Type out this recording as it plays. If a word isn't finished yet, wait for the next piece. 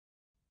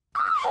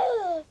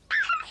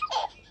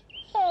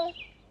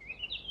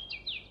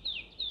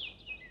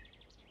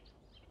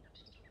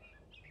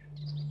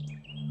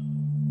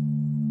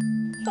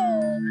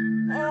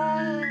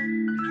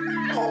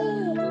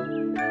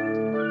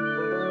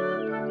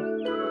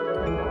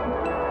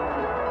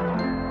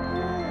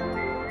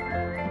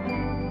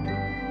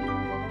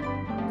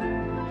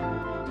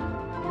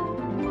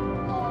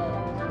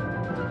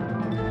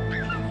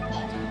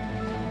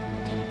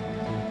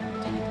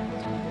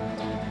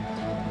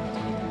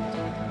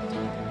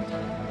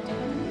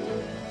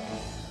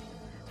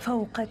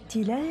فوق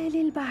التلال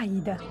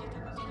البعيدة.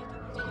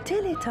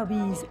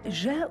 تيليتابيز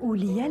جاءوا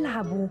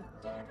ليلعبوا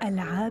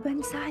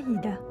ألعاباً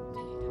سعيدة.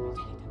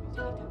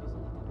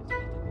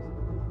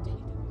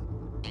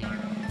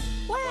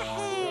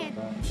 1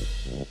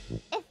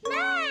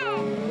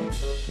 2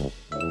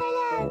 3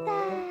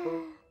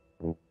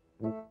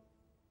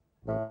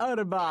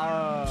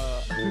 4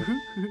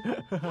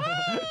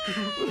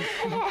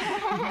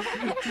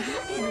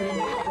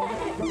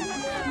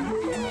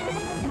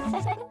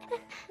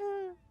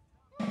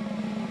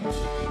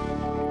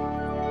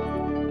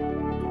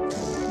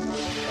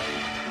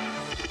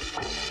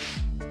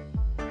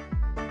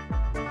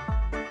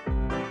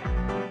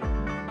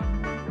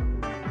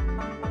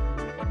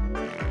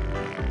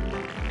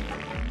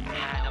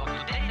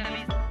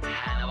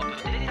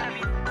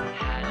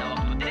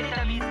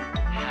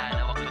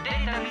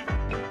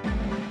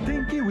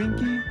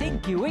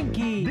 تينكي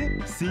وينكي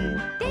ديبسي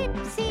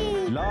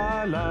ديبسي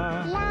لا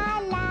لا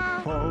لا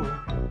لا بو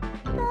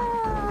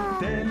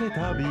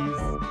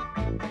تيليتابيز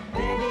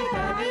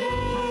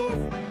تلتبيز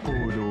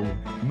قولوا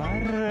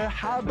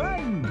مرحبا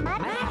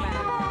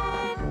مرحبا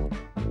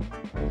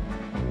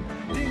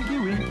تينكي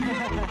وينكي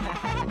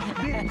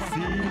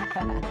ديبسي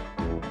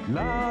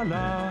لا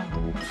لا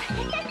بو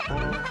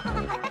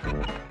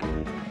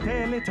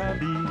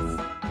تيليتابيز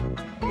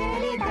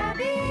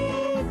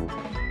تلتبيز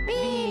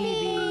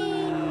بيبي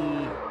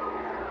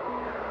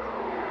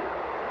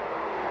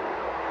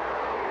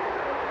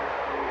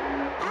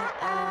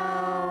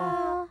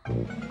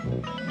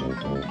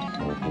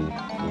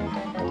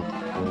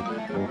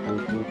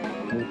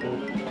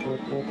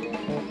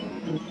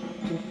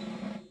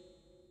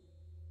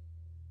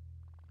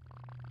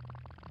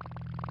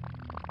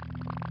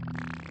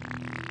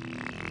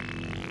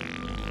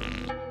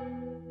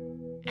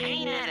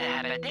أين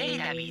ذهب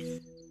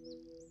تيلتبيز؟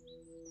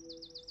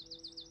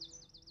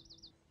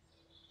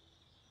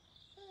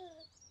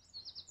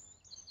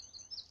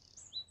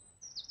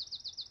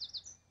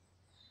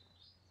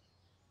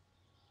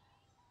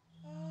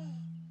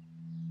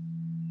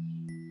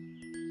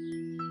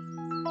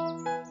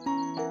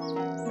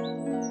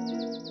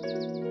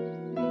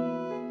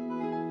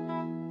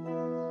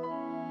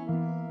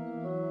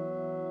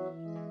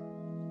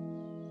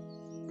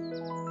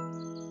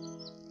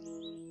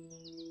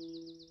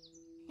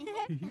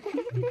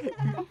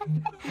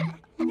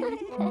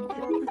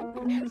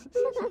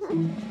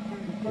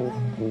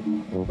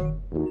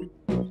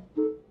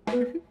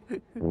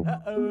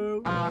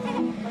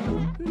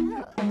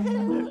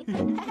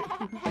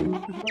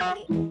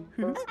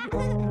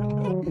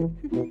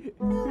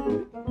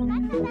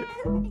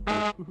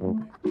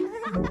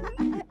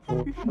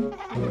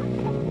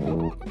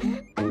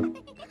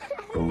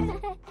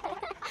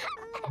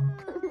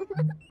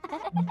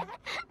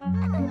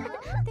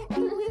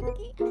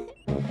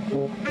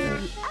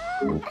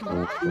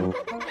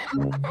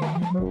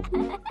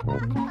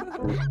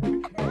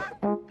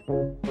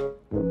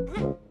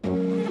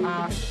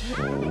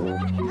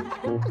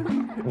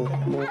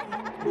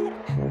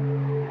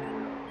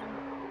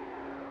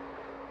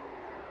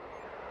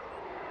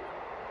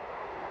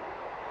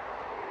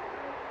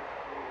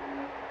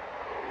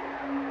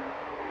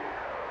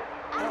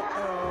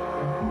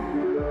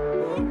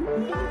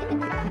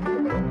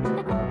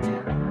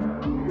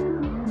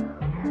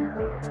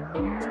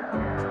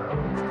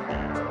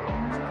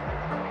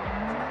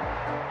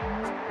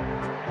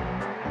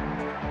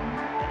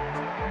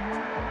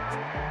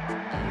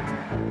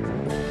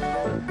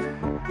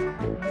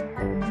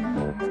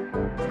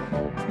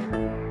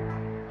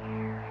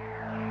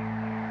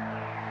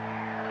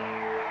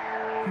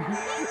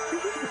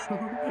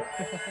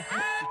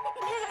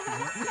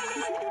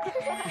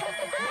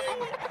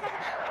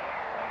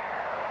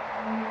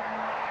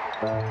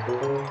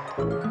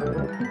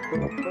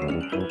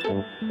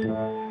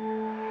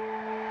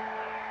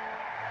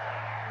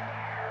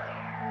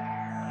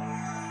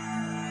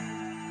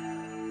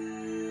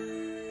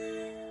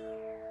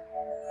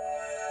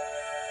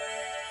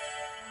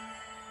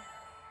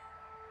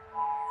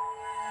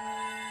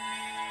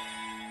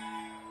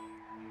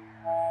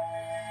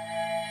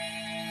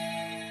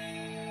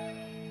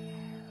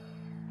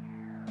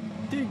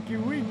 تينكي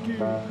وينكي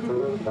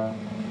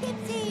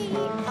ديبسي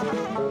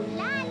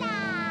لا لا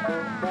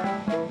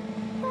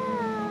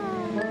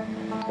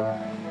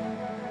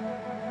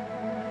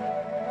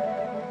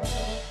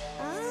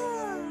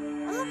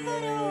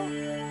انظروا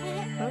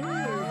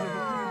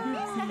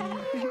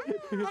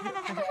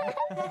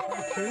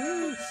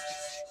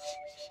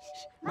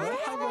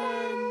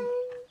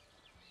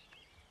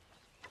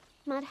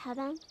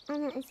مرحبا،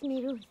 أنا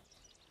اسمي روز.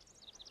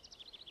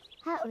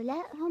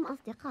 هؤلاء هم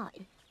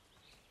أصدقائي.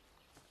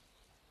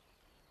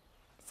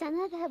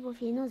 سنذهب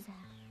في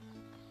نزهة.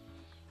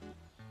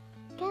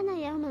 كان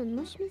يوما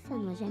مشمسا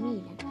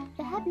وجميلا.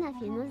 ذهبنا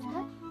في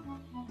نزهة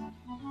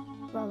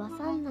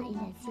ووصلنا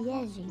إلى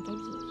سياج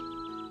كبير.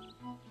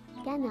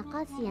 كان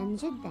قاسيا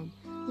جدا،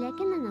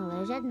 لكننا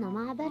وجدنا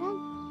معبرا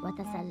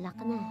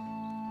وتسلقناه.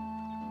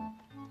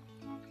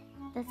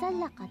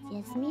 تسلقت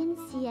ياسمين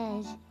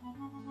السياج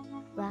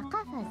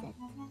وقفزت.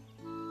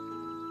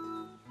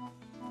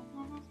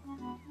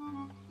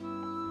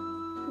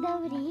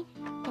 دوري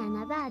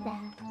كان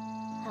بعدها.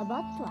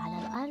 هبطت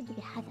على الأرض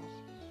بحذر.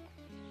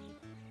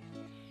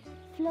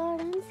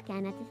 فلورنس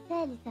كانت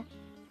الثالثة.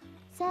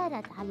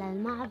 سارت على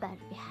المعبر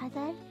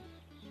بحذر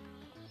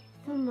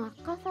ثم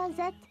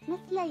قفزت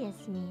مثل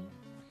ياسمين.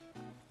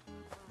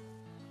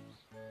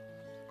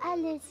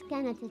 أليس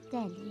كانت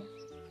التالية،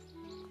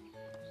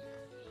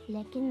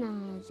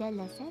 لكنها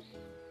جلست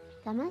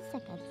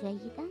تمسكت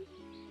جيدا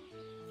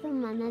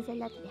ثم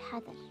نزلت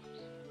بحذر.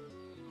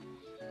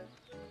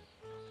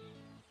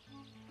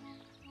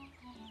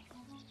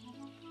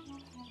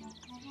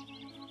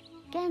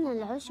 كان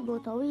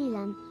العشب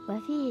طويلا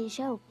وفيه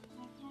شوك.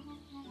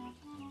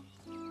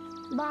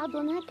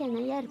 بعضنا كان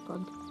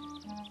يركض.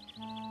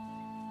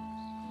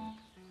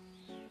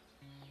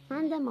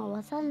 عندما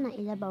وصلنا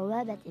إلى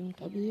بوابة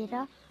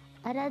كبيرة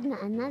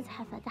أردنا أن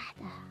نزحف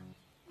تحتها.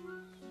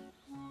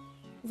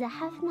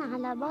 زحفنا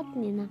على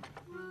بطننا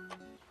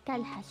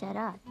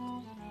كالحشرات.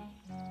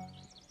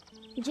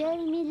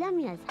 جيرمي لم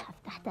يزحف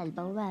تحت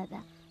البوابة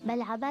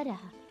بل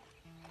عبرها.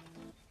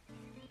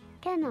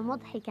 كان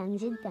مضحكا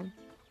جدا.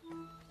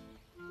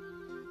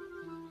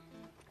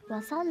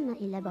 وصلنا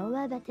إلى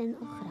بوابة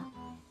أخرى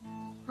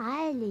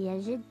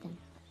عالية جدا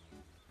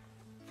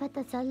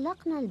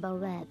فتسلقنا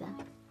البوابة،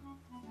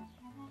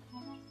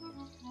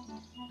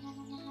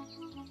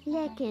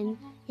 لكن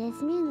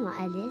ياسمين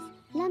وأليس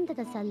لم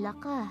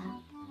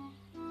تتسلقاها.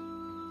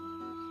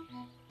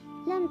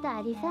 لم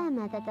تعرفا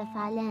ماذا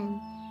تفعلان.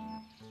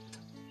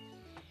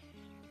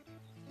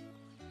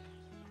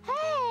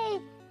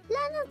 هاي،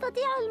 لا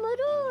نستطيع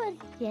المرور.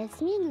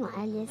 ياسمين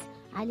وأليس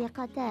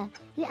علقتا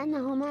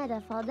لأنهما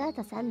رفضا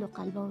تسلق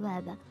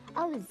البوابة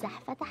أو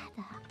الزحف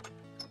تحتها.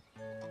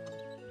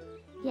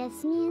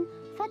 ياسمين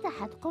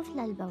فتحت قفل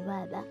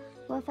البوابة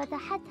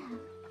وفتحتها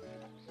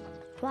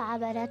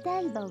وعبرتا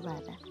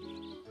البوابة.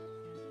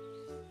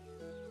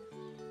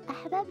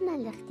 أحببنا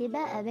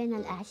الاختباء بين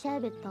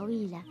الأعشاب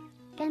الطويلة.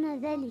 كان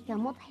ذلك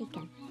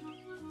مضحكا.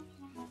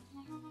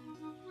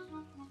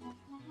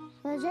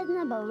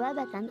 وجدنا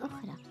بوابة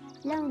أخرى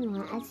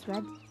لونها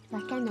أسود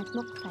وكانت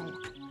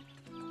مقفلة.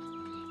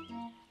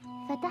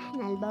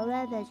 فتحنا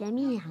البوابة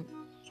جميعا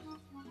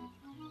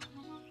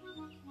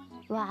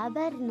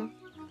وعبرنا.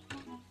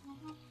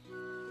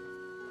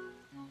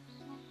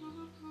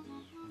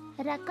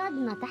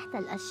 ركضنا تحت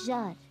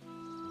الأشجار.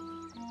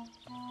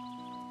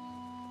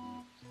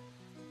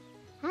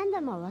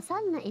 عندما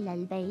وصلنا إلى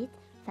البيت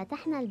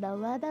فتحنا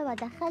البوابة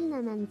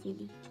ودخلنا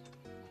منزلي.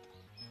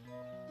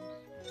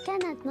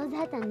 كانت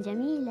نزهة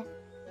جميلة.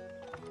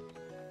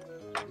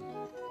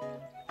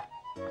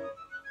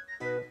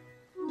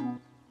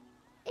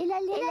 إلى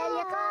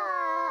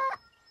اللقاء.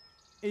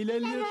 إلى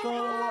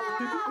اللقاء.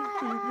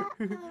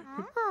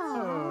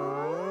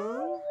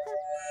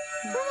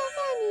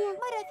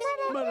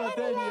 مرة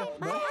ثانية.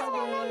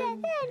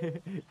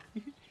 مرحبا.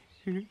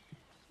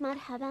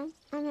 مرحبا،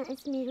 أنا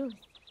اسمي روث.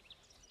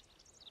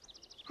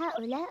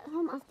 هؤلاء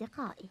هم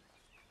أصدقائي.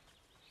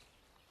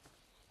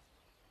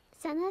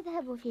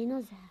 سنذهب في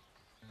نزهة.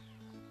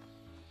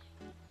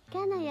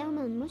 كان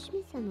يوما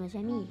مشمسا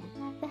وجميلا.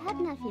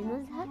 ذهبنا في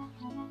نزهة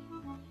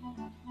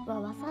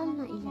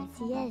ووصلنا إلى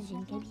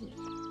سياج كبير.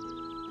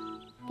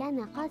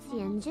 كان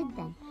قاسيا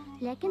جدا،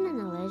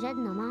 لكننا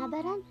وجدنا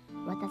معبرا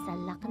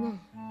وتسلقناه.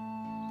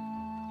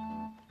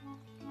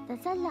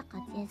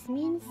 تسلقت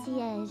ياسمين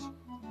السياج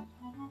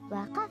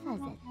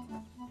وقفزت.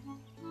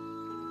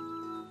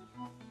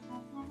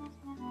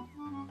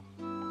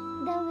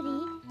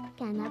 دوري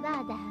كان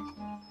بعدها.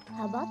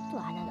 هبطت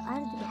على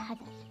الأرض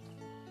بحذر.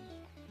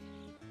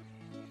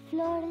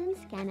 فلورنس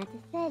كانت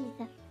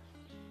الثالثة.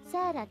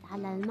 سارت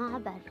على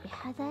المعبر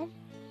بحذر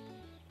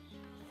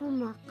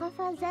ثم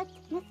قفزت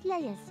مثل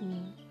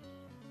ياسمين.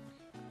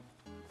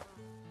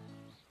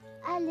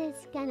 أليس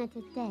كانت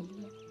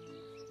التالية،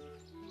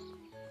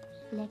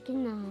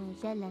 لكنها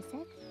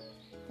جلست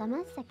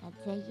تمسكت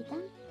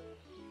جيدا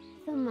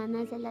ثم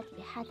نزلت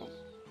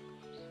بحذر.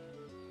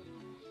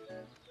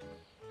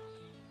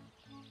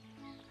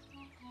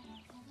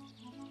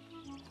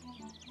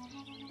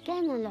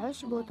 كان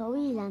العشب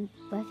طويلا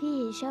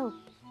وفيه شوك.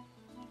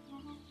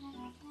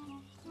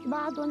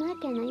 بعضنا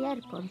كان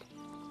يركض.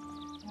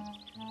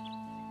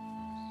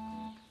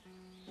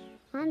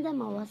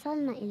 عندما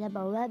وصلنا إلى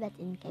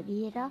بوابة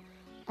كبيرة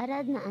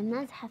أردنا أن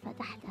نزحف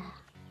تحتها.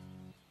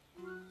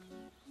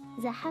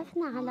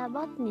 زحفنا على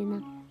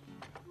بطننا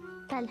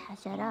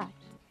كالحشرات.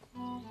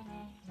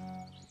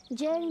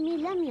 جيرمي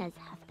لم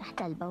يزحف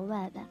تحت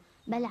البوابة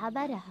بل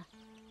عبرها.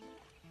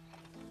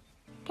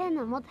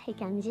 كان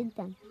مضحكا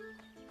جدا.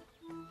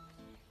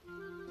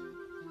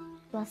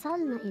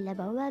 وصلنا إلى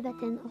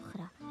بوابة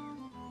أخرى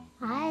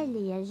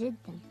عالية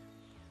جدا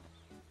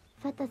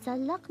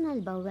فتسلقنا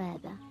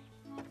البوابة،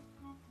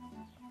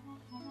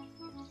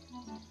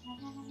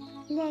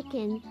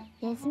 لكن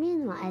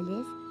ياسمين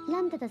وأليس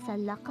لم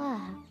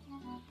تتسلقاها.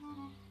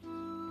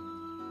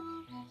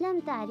 لم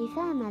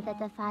تعرفا ماذا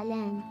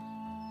تفعلان.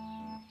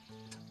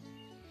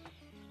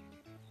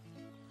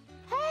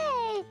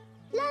 هاي،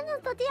 لا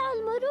نستطيع نستطيع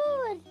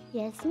المرور.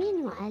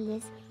 ياسمين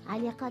وأليس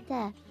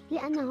علقتا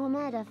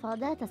لأنهما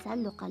رفضا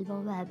تسلق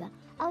البوابة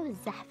أو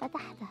الزحف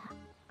تحتها.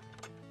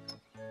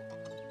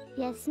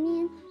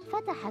 ياسمين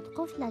فتحت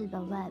قفل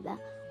البوابة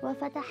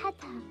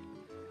وفتحتها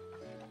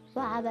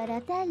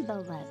وعبرتا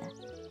البوابة.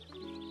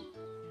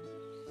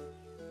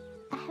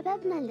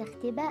 أحببنا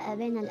الاختباء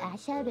بين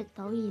الأعشاب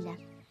الطويلة،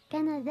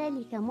 كان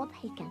ذلك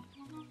مضحكاً.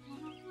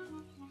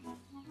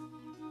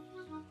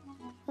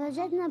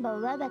 وجدنا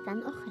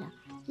بوابة أخرى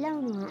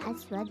لونها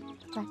أسود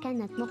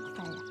وكانت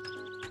مقفلة.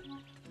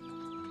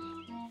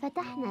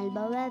 فتحنا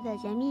البوابة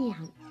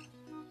جميعاً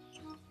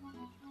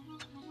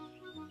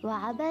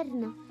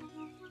وعبرنا.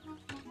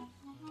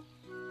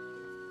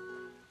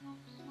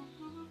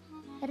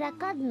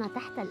 ركضنا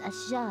تحت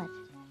الأشجار.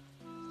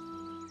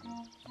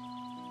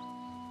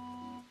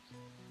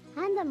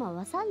 عندما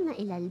وصلنا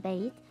إلى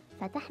البيت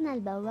فتحنا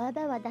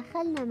البوابة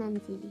ودخلنا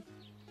منزلي.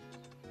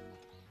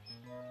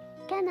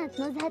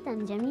 كانت نزهة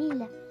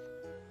جميلة.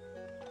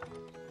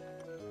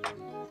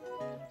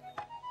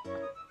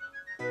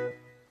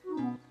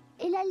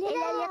 إلى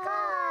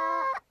اللقاء.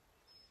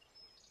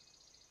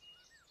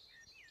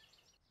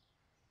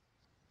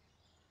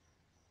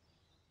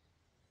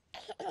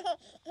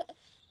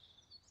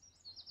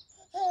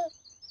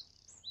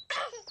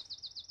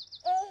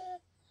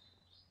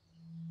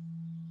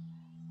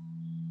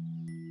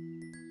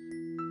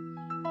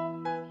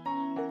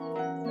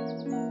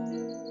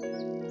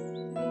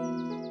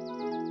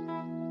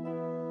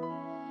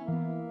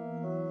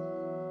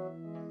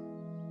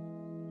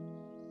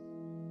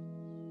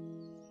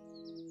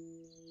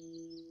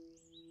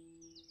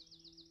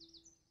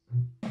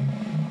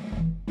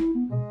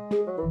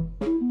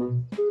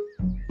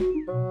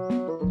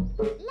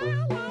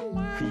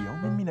 في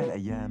يوم من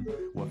الأيام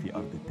وفي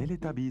أرض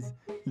التيليتابيز،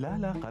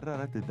 لالا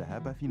قررت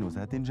الذهاب في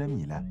نزهة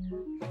جميلة.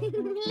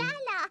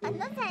 لا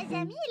نزهة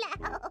جميلة.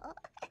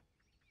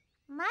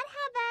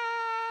 مرحبا.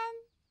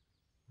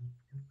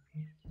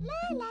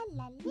 لا لا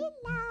لا لا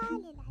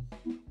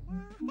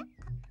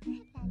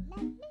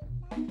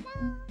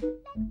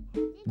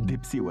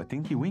ديبسي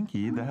وتينكي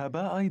وينكي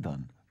ذهبا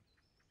أيضاً.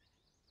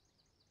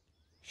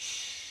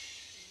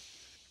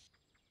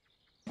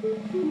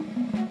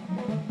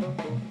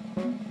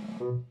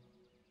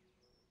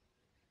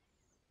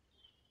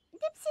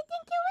 ديبسي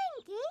تينكي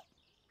وينكي.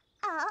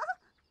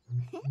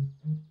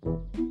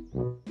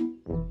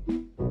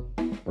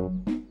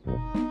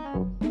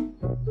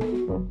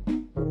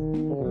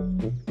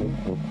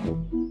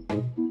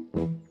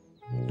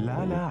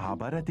 لالا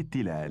عبرت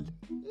التلال.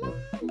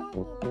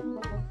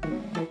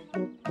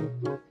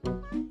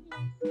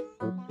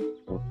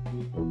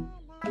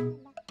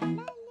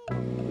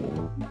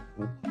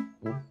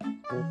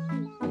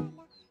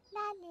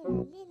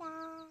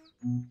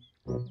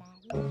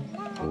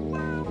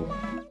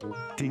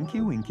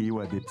 تينكي وينكي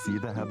وديبسي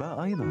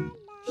ذهبا أيضاً.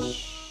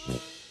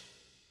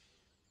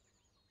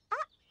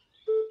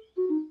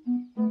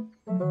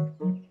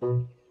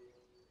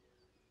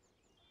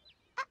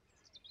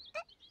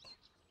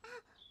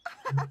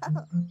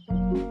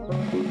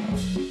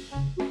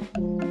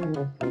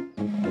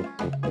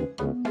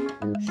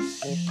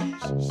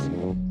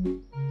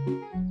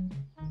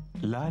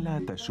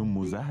 لالا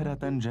تشم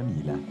زهرة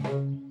جميلة.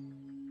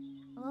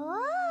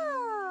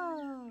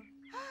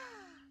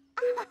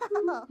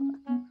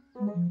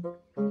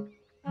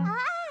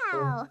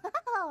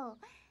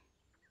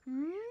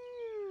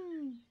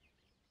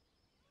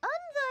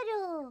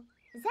 انظروا،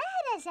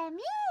 زهرة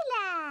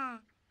جميلة.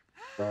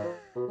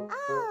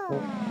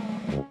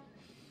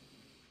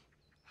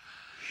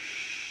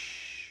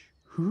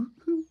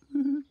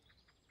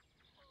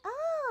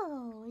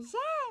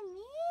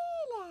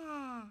 جميلة.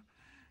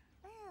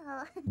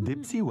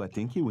 ديبسي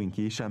وتينكي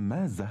وينكي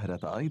شما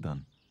الزهرة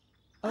أيضاً.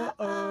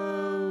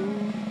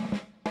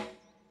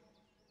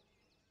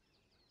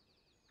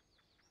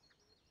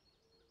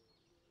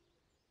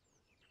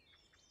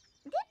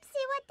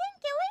 ديبسي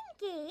وتينكي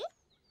وينكي.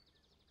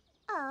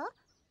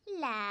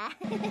 لا.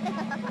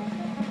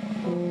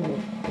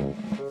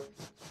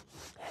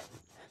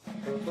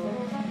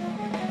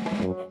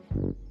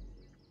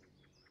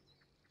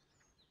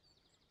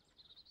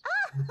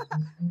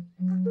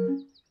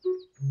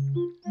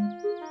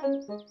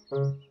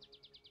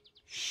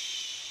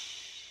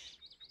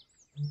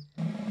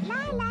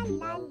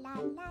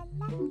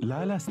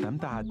 لالا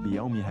استمتعت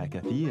بيومها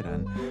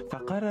كثيراً،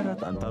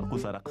 فقررت أن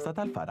ترقص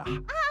رقصة الفرح.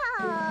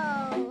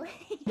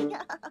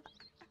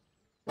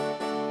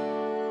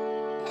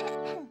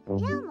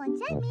 يوم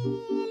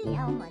جميل،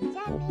 يوم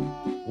جميل،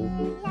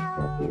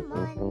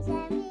 يوم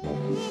جميل،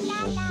 لا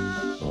لا.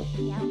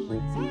 يوم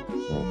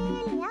جميل،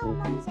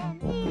 يوم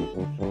جميل،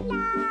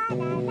 لا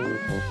لا لا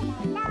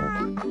لا.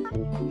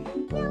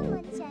 يوم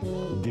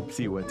جميل.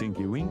 ديبسي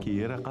وتينكي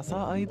وينكي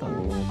رقصا أيضاً.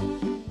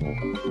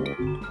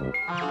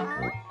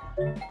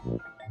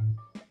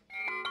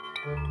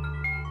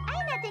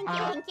 أين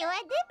تينكي وينكي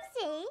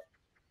وديبسي؟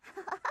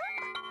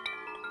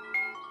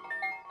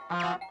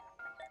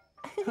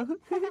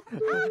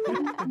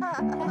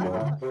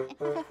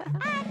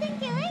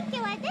 تنكي وينكي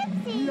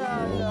ودبسي. لا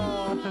لا.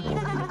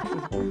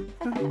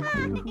 فن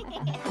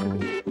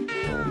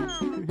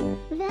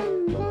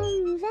فن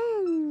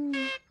فن.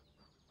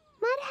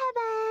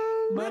 مرحبا.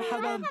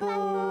 مرحبا بو.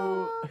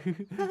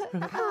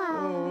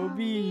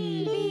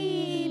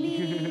 بيلي.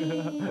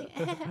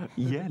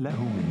 يا له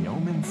من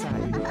يوم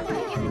سعيد.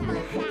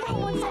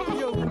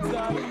 يوم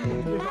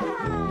سعيد.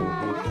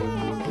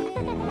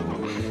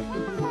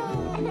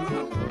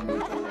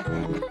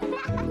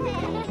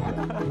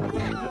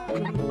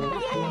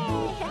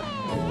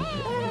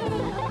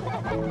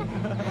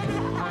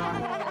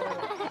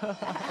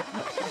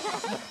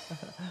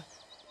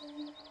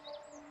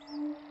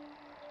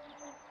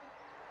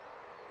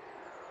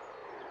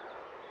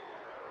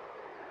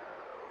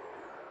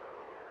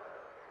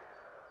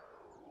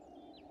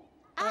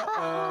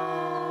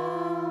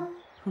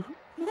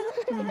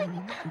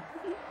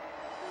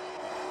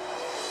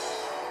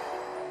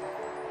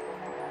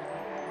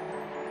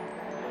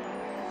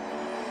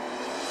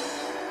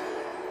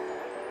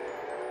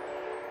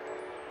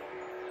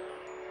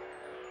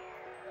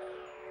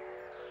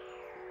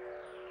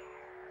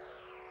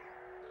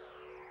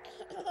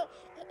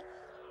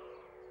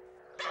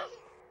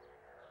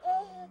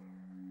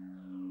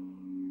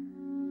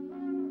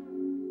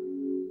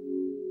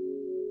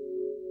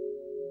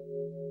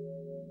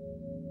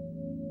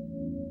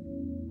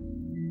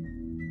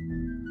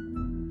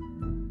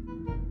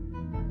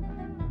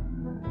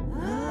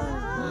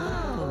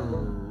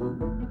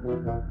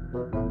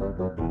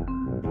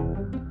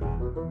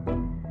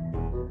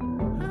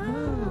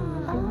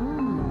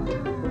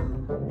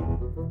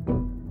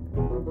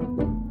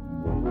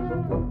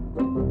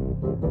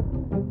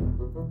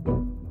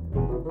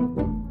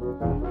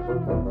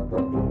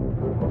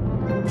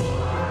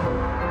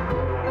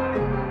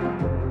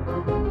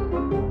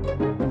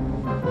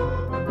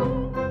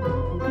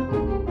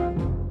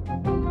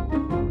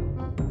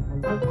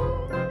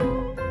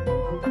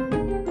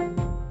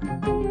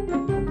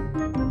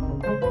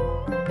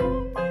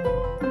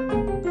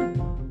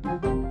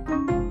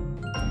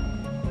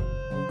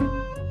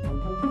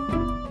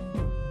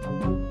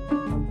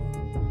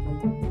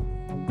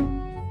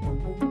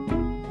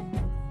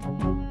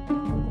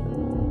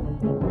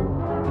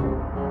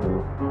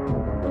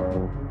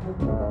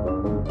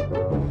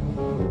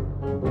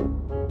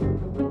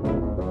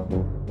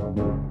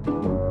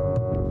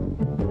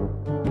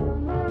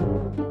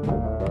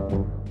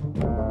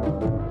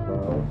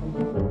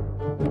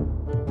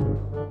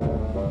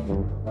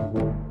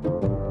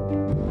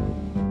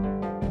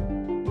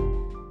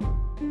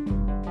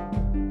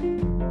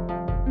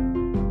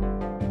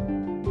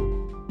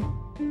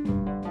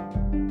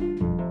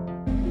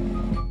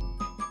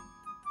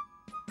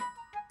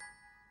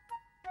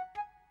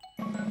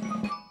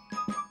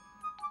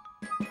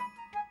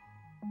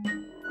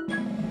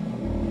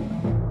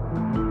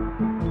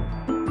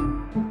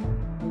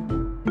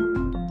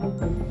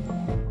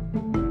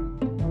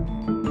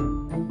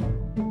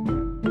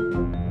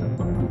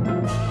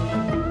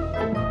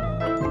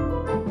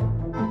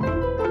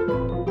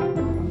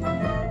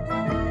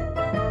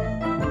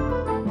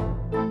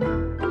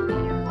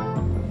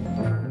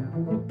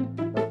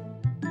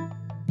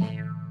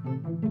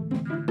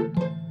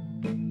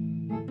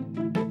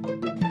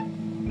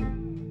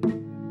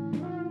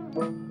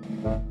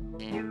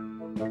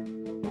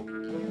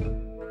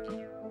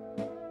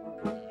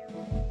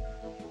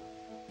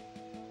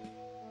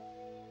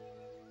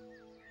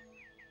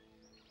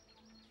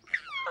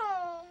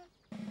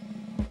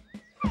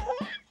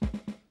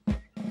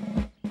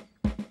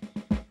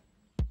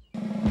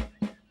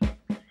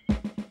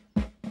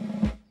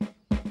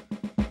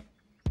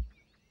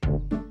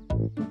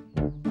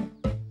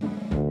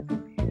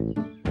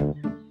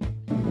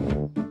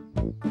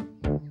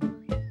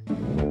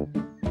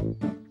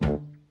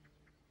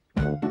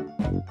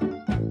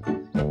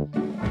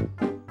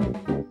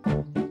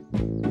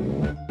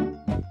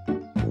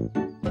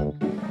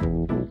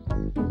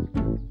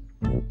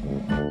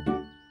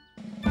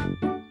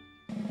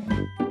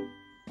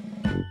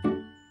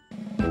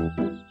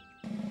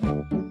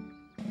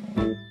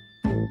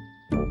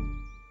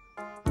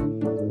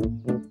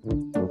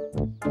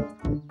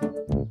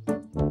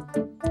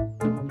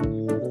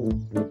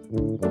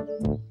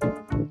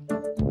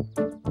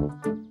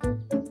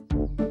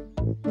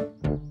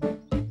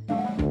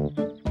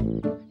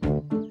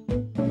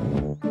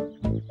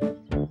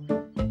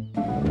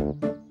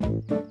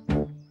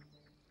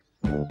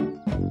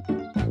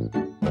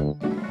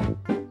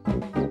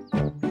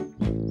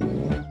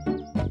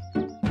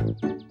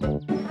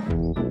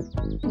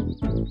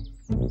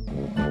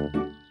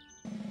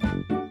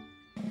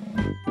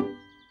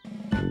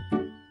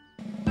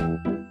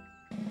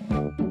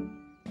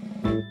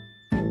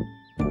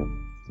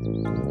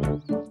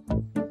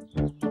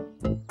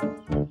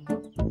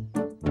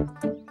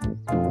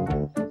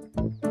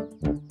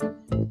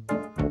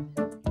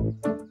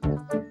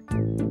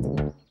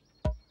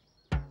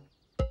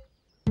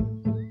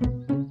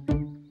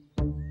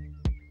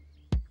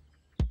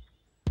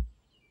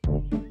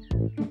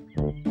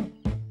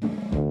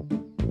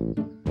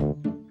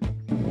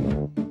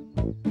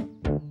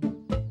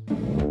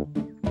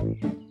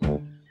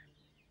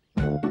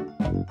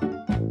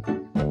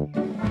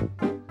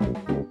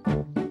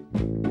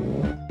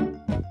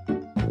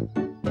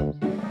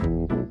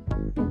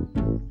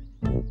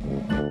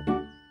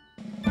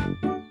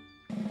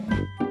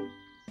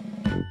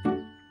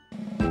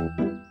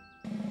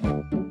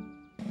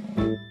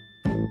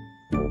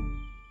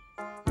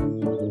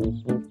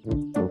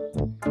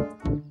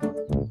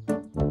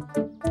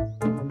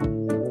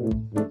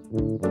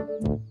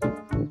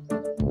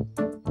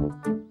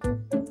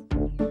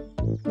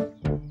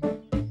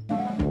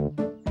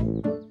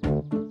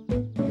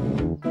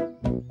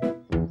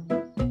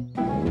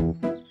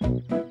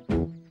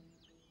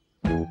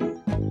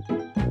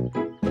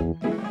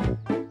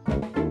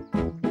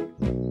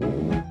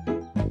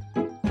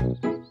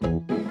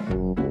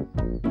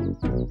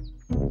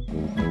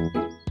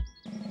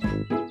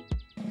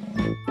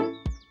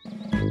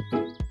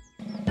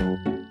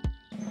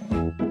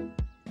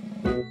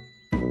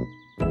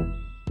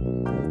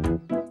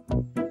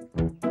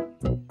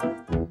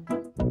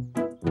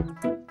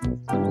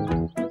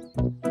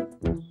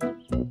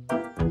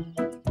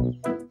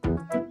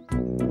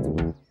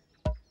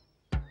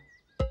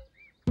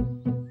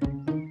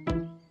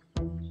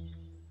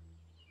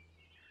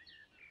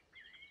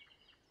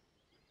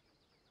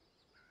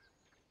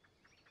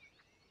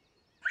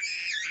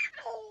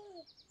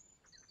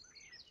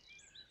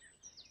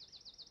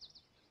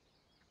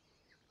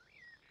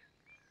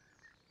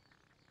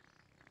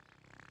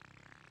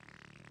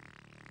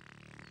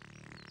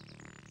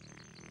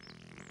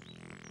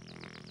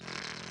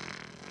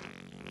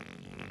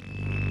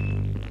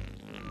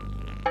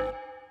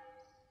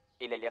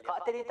 إلى اللقاء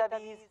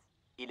تلتبيز.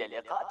 إلى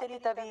اللقاء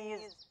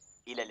تلتبيز.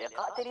 إلى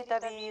اللقاء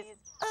تلتبيز.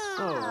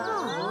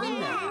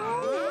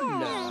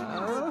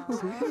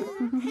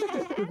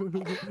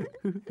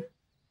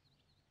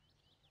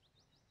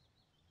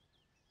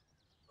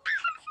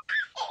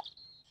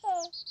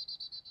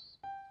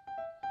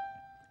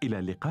 إلى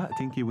اللقاء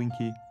تينكي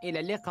وينكي. إلى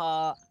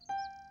اللقاء.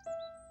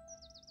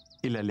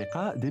 إلى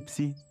اللقاء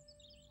ديبسي.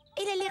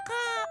 إلى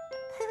اللقاء.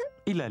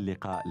 إلى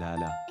اللقاء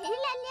لالا.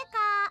 إلى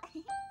اللقاء.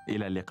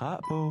 إلى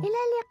اللقاء بو. إلى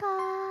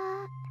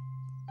اللقاء.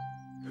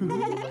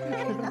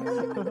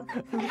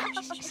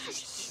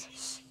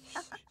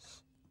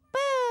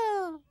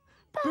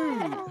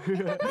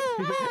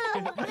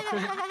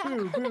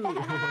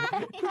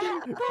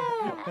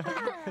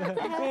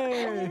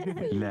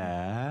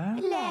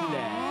 لا.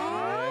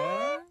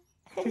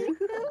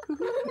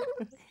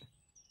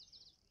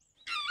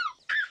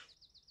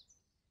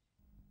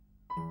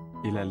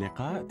 إلى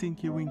اللقاء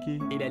تينكي وينكي.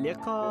 إلى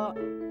اللقاء.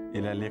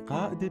 إلى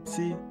اللقاء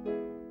ديبسي.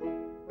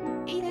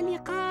 إلى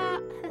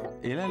اللقاء.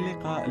 إلى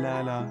اللقاء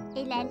لالا.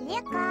 إلى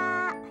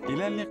اللقاء.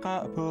 إلى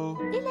اللقاء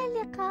بو. إلى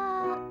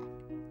اللقاء.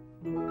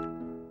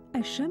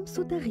 الشمس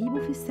تغيب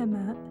في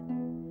السماء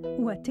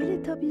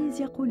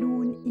وتلتبيز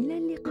يقولون إلى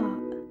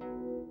اللقاء.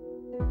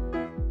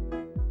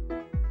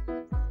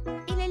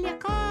 إلى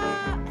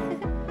اللقاء.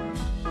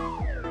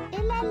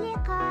 إلى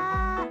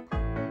اللقاء.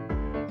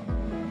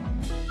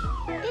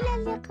 إلى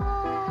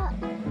اللقاء.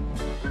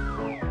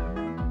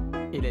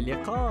 إلى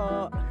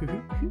اللقاء.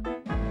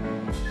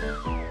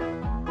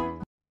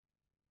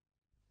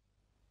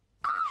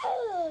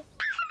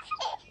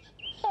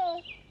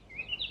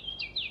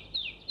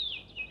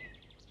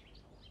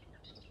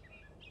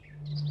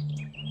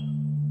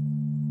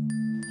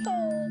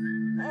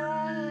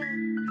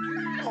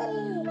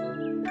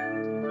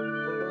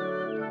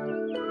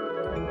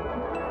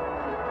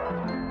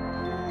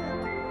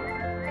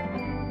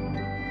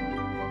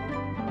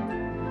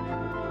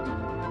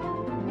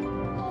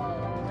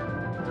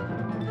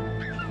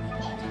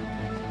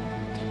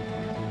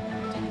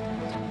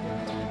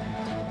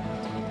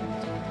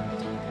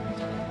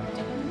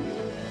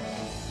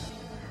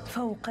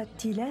 فوق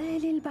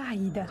التلال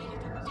البعيدة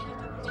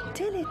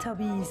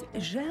تيليتابيز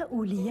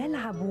جاءوا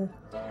ليلعبوا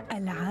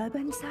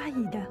ألعابا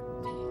سعيدة.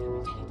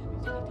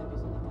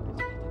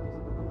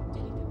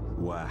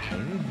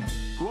 1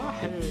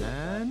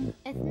 2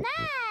 2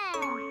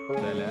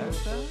 3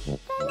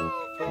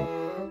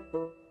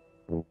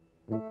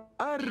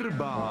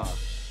 4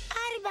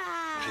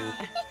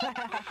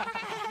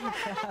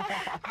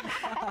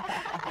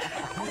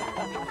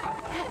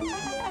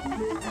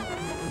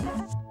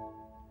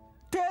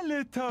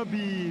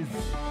 تلتبيز.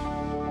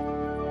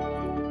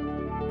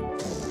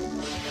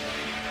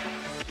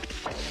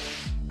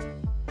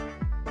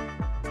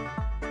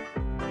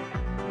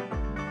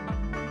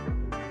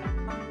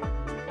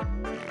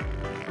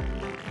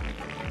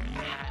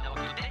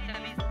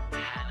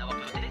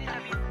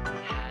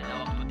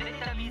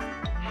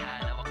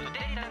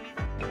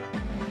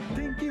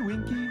 تينكي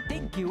وينكي.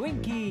 تينكي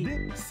وينكي.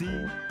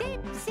 ديبسي.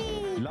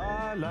 ديبسي.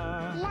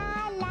 لالا.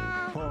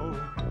 لالا. بو.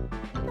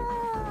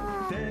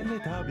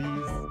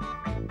 تلتبيز.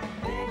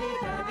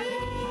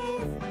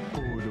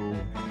 قولوا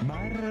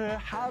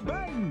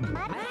مرحبا.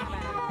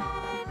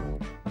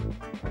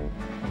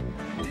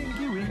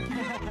 تينكي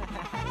وينكي.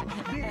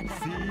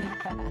 ديبسي.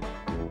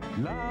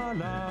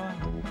 لالا.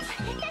 بو.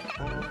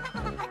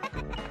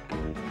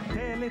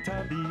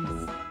 تلتبيز.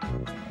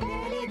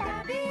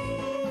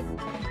 تلتبيز.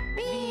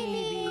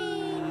 بيبي.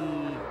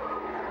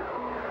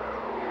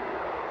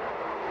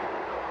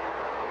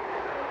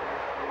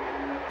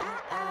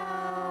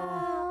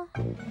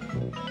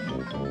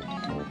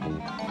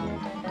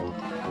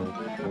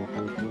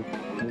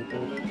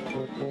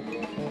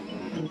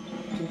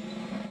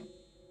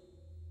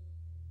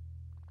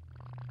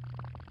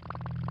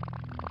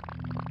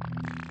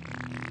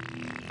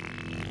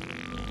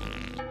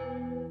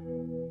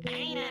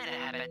 أين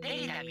ذهب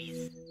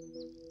تيلتبيز؟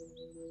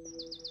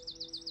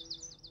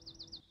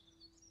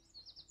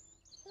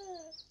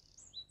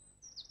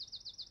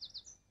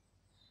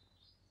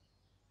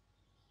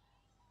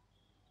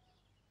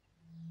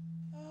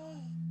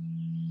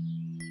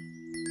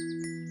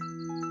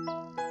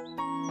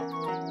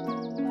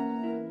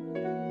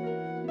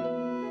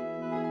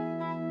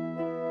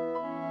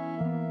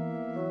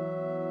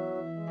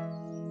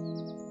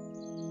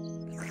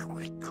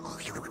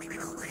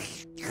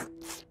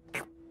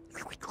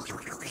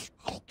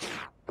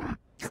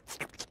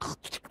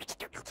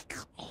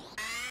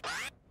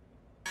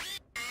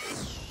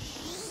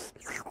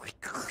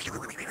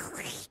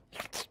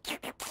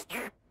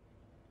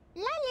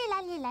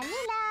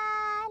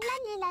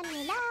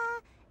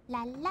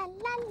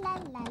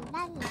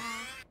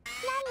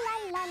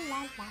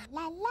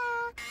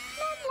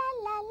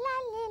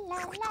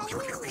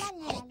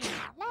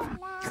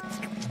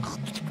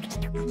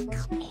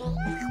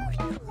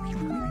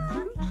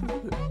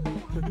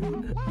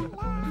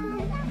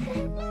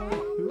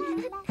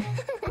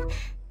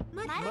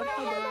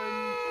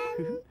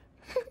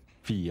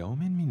 في يوم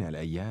من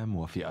الأيام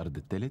وفي أرض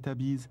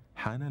التلتبيز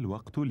حان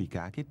الوقت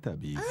لكعك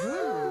التبيز.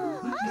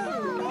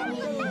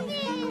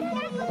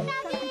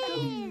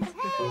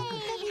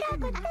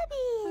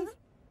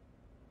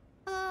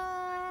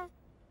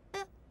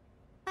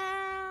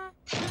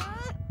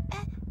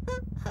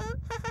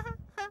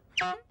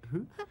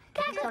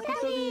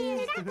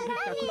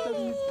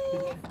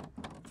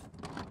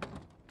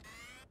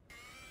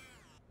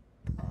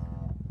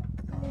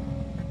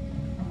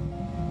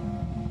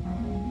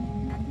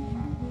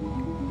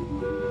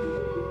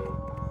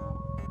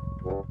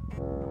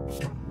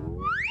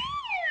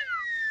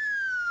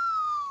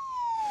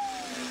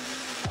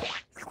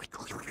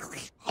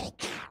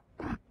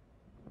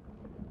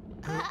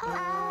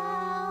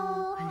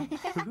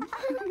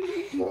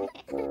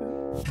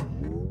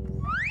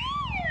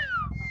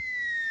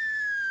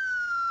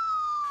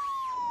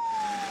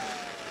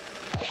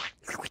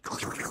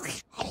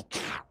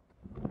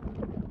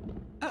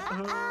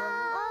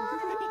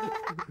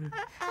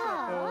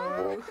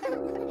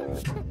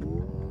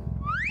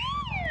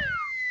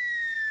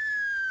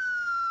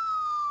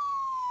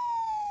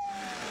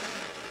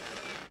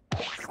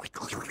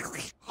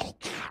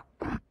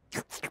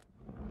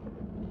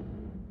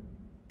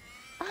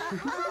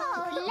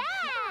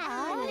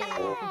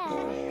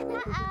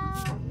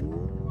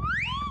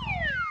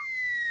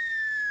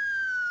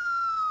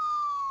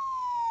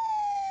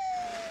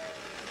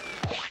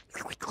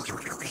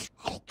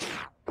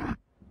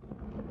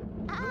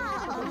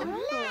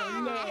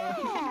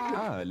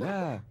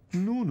 لا،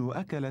 نونو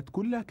أكلت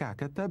كل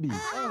كعك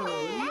التبيز.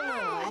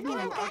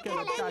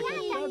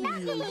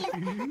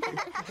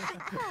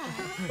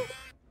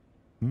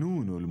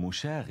 نونو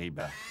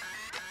المشاغبة.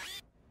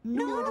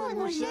 نونو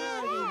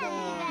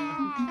المشاغبة.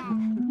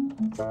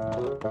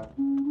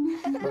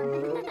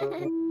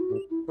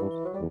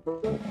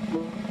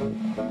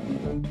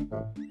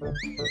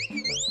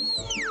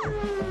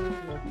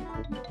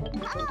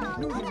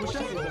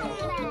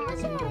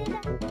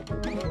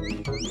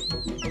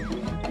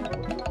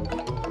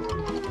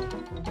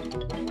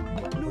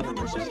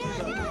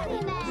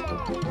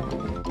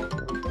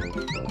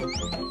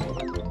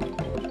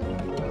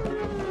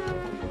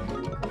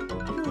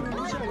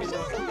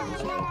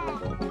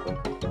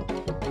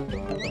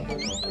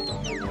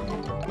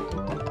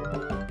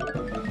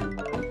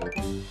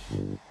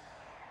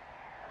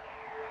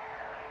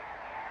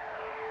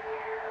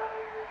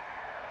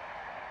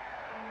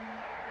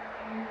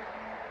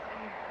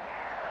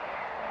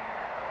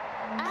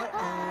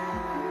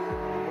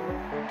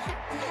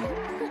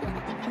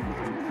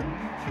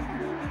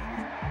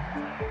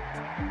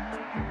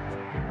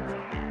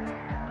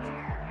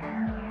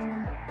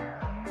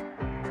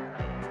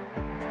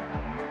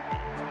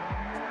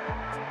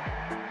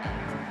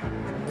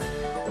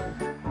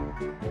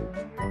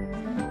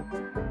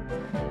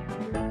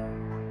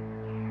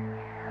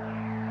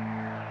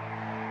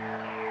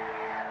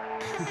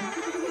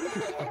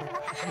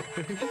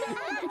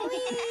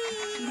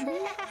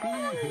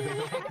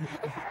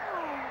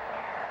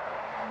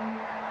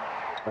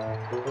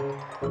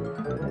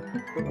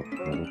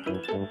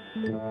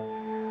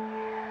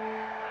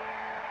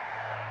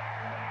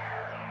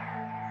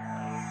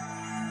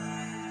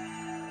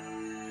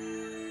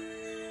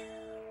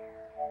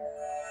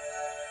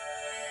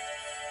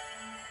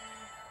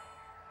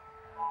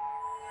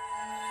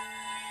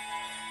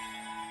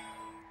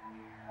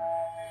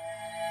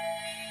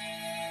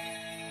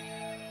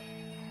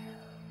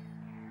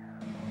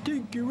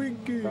 تينكي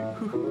وينكي.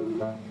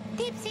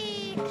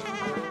 تيبسي.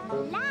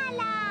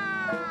 لالا.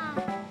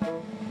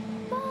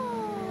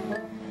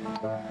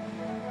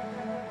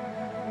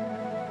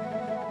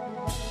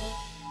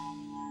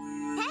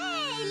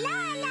 هاي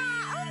لالا،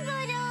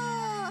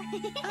 انظروا.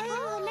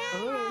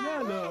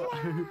 لالا.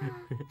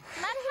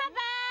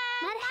 مرحبا.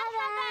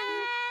 مرحبا.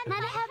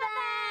 مرحبا.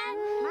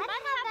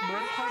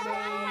 مرحبا.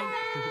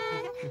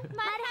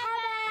 مرحبا.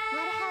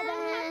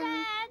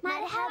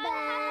 مرحبا. مرحبا.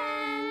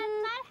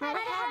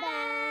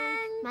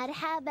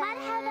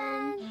 مرحبا.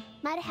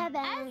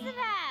 مرحبا.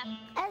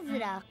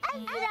 أزرق.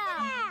 أزرق.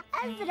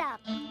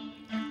 أزرق.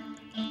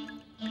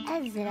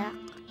 أزرق.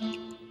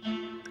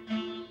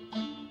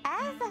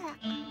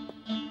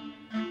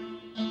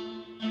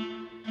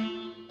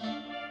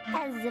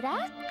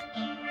 أزرق.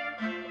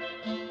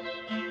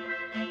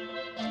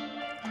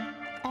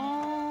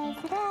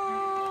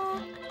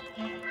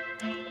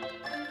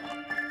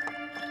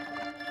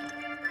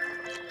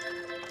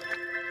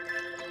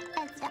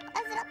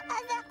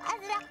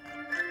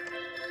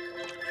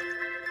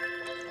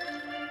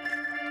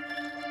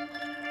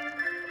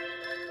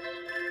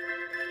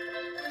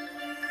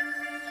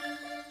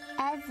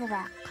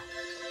 أزرق. أزرق.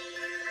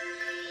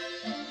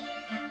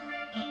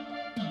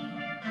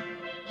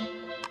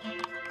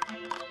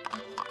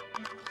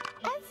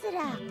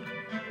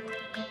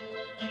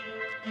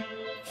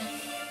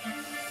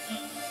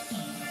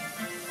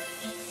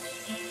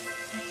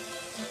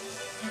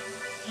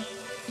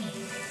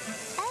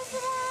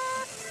 أزرق.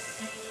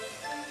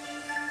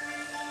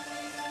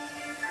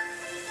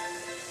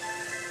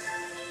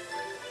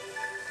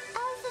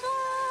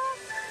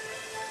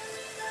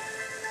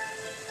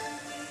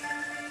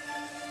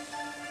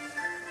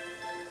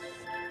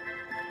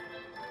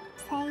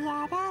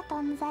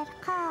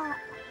 زرقاء.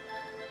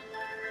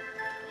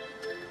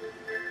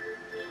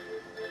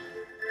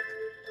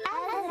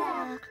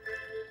 أزرق.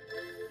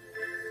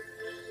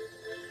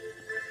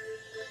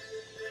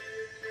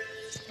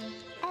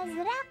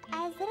 أزرق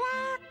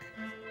أزرق.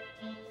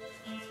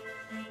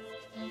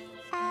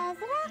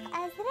 أزرق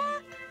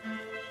أزرق.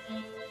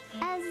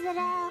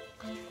 أزرق.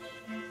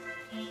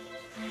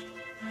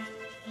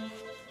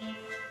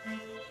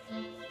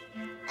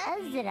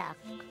 أزرق.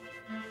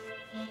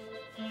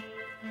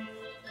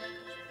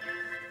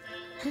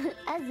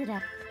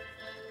 أزرق.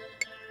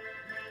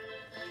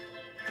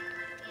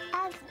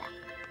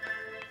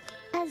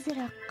 أزرق.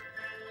 أزرق.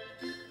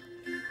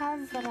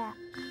 أزرق. أزرق.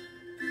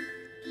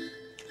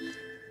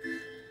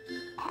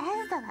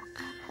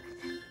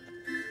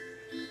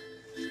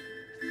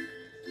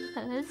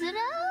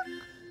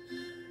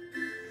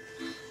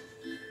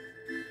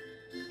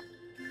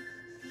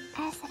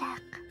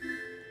 أزرق.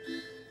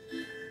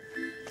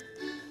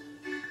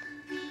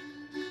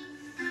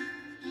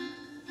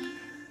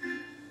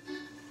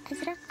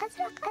 أزرق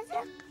أزرق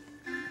أزرق.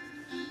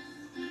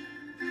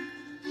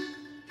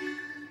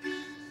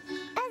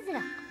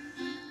 أزرق.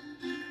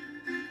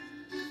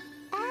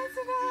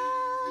 أزرق.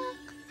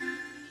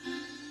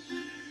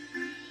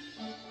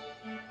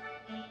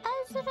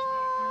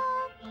 أزرق.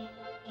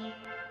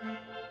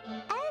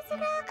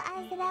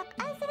 أزرق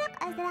أزرق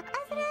أزرق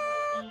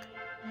أزرق.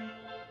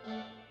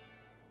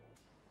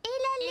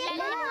 إلى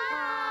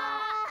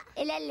اللقاء.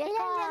 إلى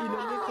اللقاء.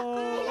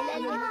 إلى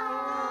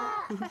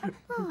اللقاء.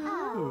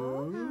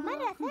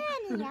 مرة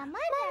ثانية.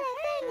 مرة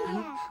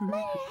ثانية.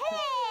 مرة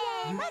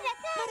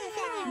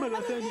ثانية.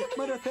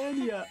 مرة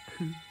ثانية.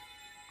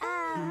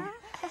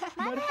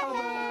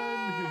 مرحبا.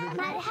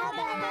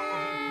 مرحبا.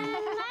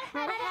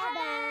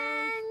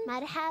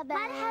 مرحبا. مرحبا.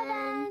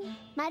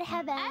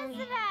 مرحبا.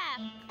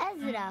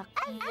 أزرق.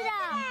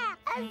 أزرق.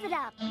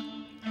 أزرق.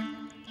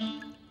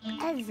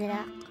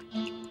 أزرق.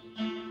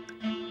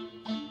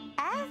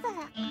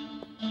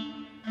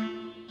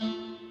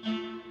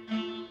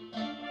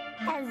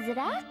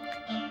 أزرق. أزرق.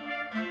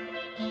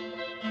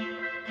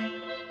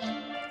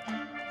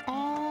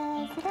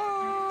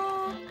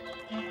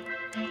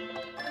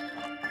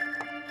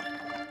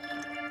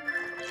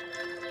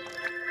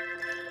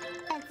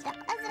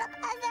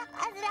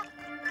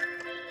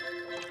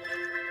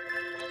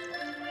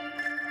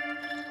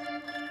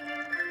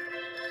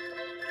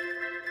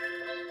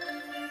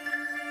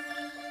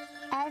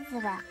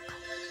 أزرق. أزرق.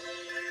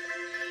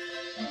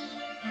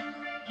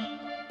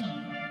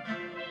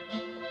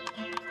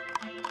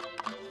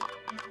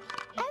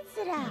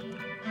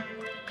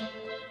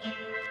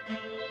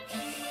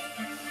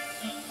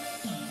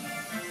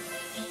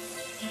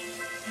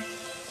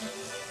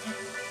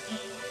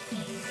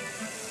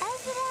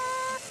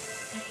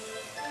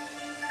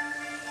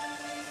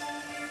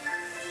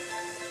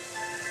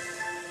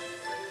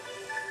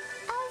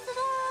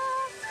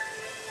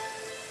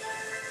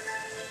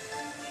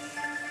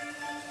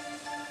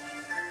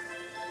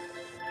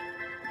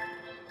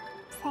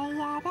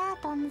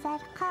 سيارات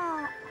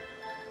زرقاء.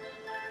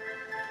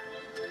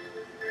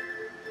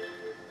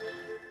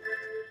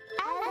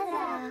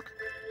 أزرق.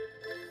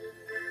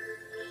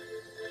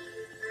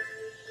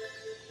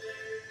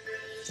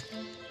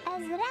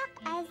 أزرق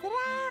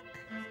أزرق.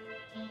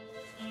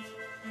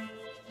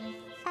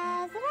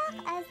 أزرق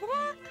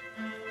أزرق.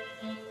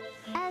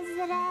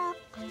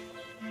 أزرق.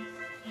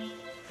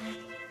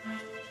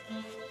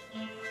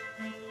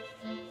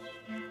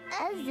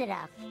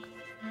 أزرق.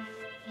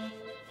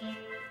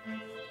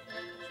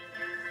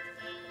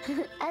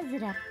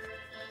 أزرق.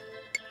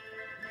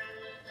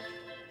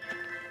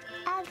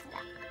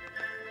 أزرق.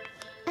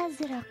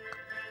 أزرق. أزرق.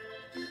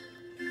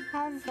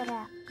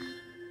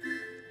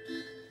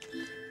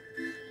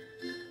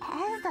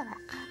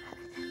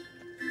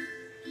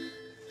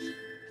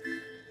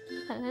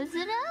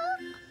 أزرق.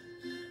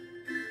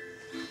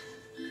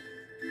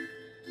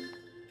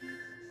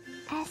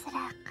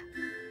 أزرق.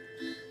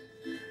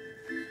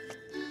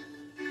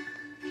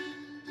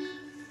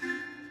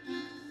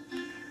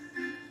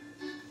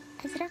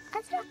 أزرق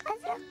أزرق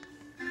أزرق.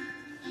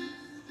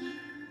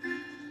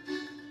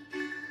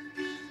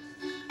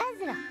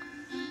 أزرق.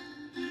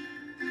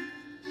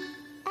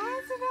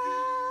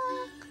 أزرق.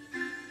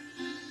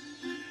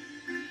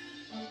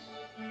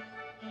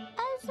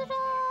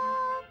 أزرق.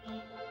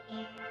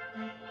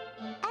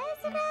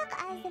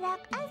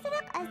 أزرق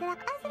أزرق أزرق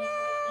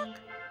أزرق.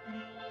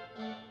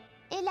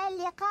 إلى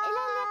اللقاء.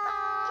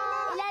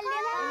 إلى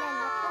اللقاء.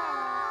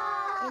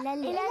 إلى اللقاء. إلى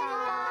اللقاء.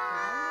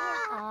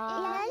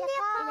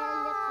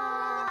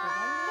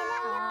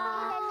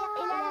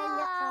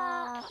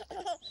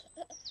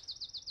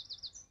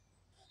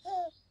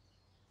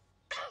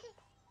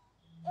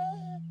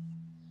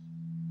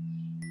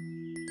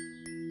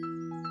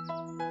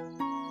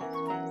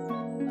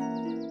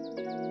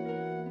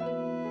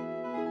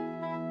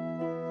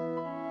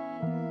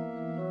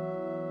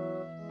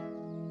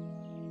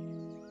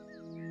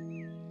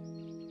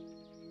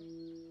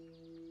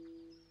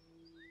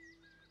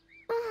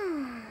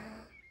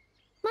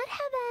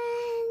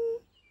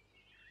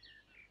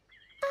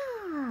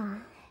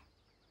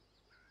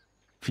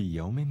 في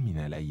يوم من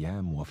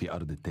الأيام وفي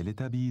أرض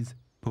التلتبيز،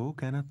 بو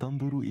كانت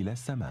تنظر إلى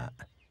السماء.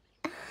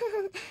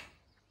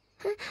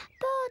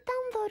 بو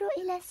تنظر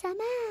إلى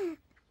السماء.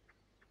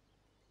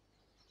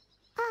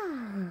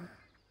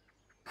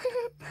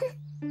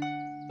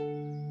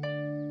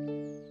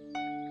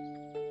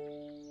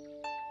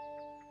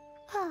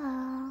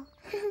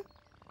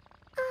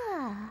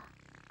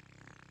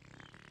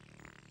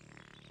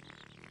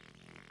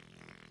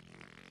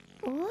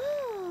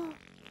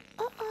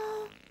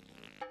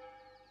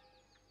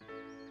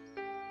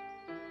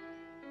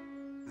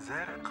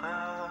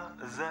 زرقاء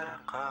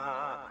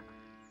زرقاء،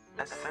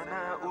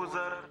 السماء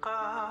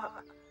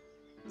زرقاء،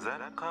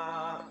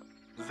 زرقاء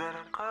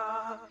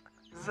زرقاء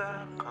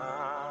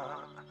زرقاء.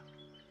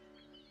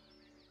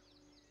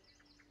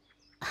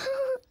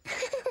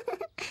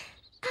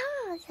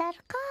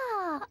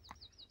 زرقاء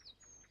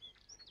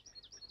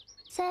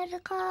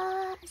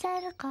زرقاء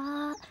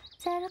زرقاء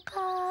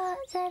زرقاء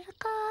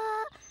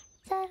زرقاء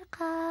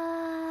زرقاء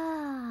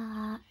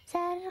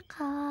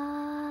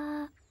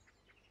زرقاء.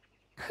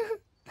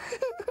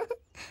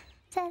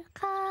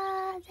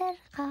 زرقاء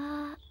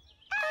زرقاء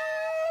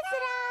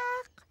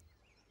أزرق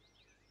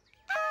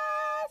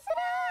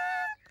أزرق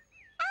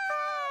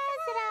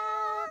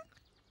أزرق.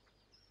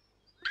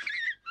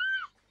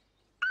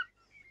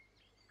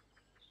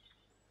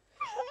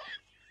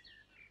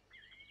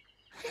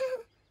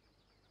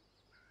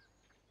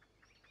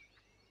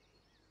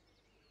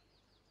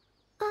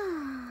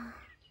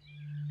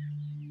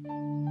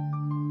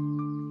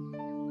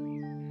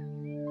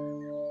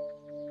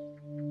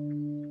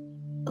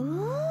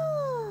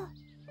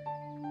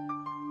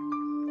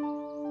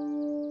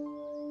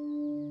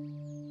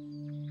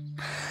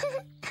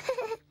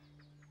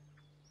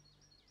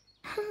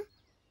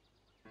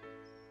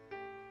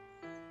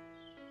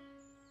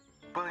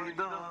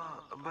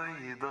 بيضاء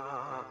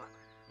بيضاء،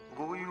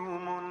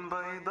 غيوم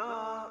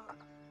بيضاء،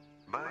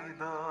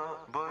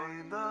 بيضاء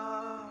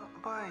بيضاء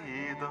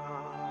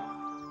بيضاء.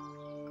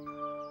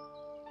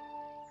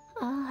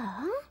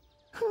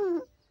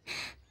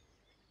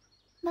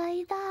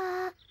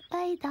 بيضاء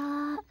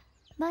بيضاء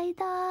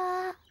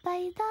بيضاء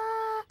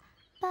بيضاء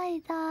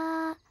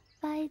بيضاء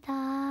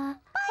بيضاء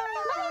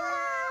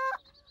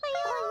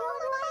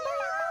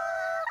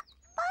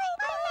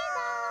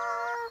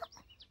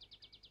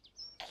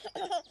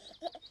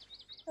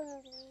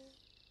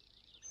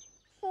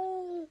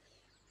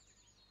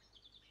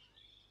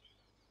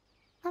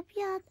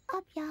أبيض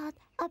أبيض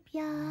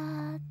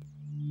أبيض.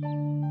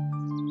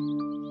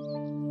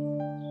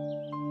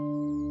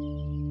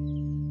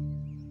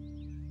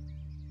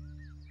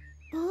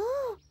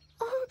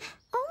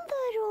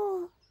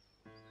 انظروا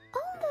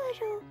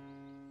انظروا.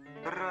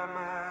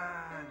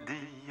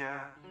 رمادية،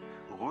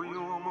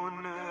 غيوم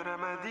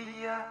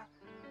رمادية،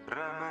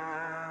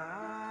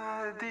 رمادية.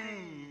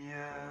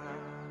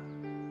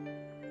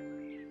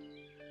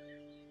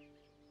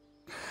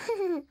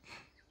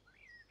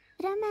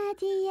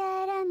 رمادية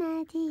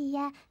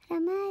رمادية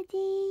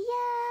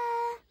رمادية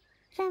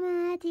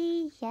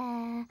رمادية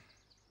رمادية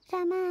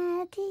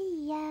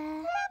رمادية.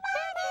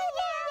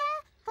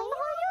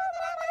 الغيوم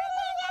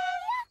رمادية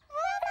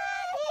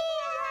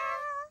رمادية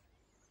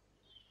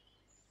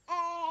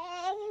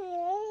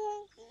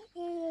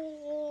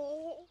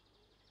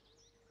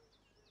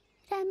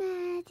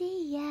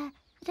رمادية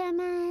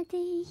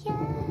رمادية.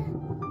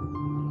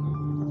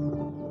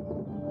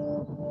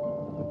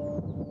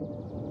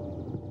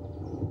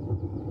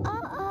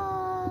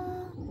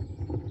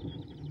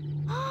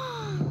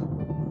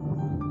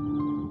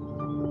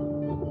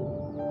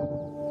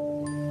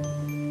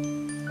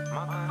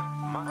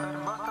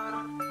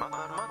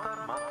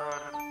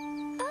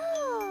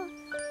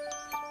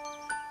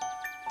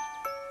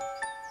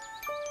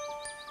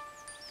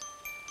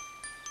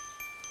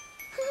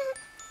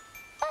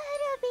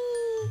 اهربي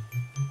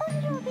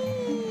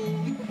اهربي.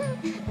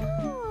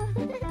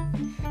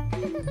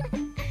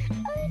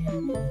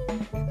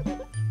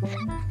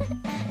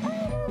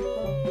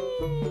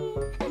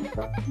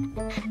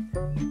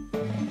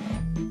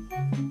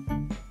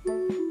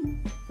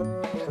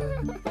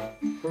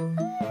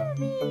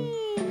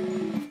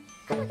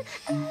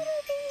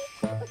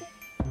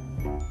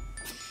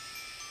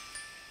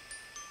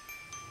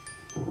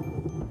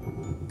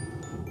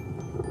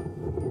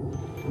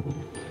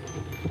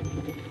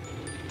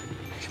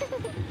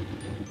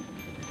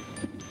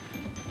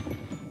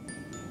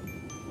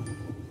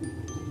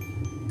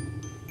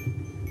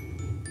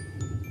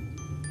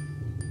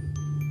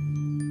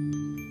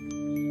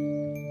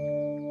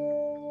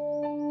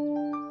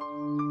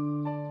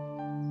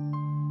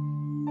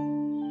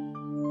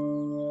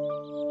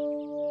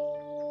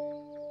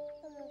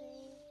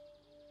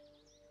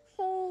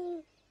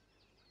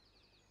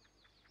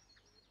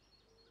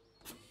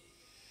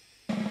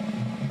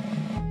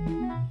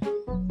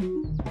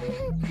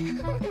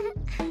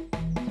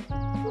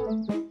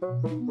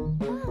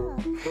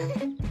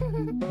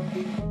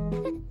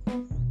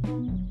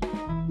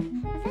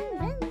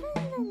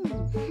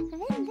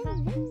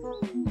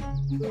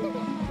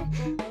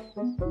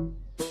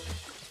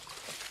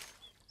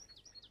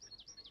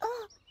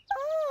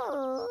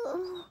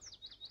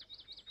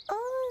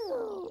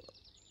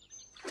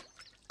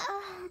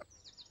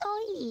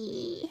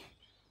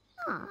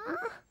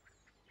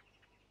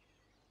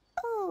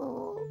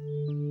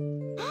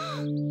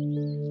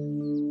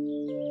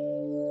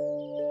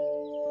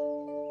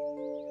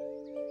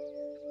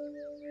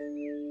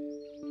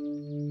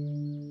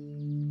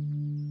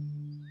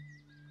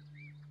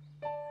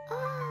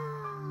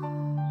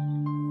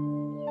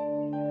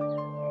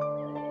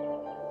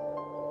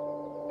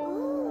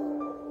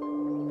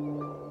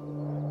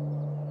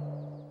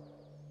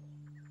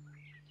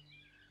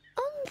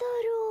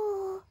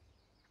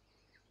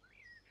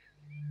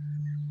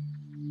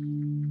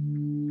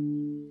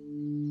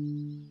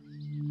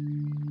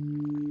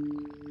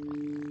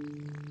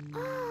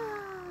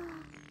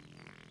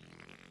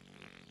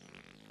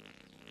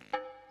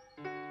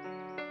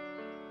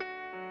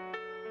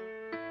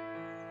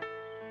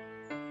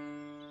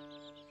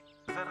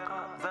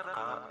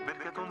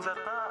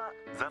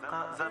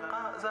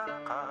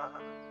 زرقاء.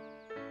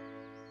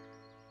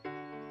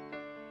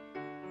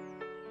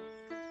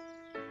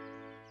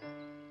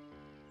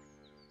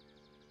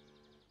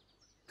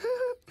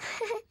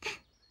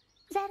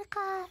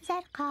 زرقاء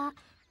زرقاء،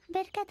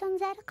 بركة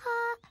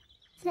زرقاء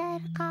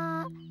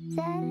زرقاء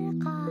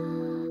زرقاء.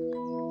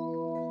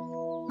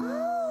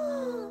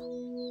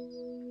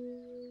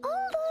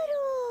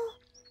 انظروا.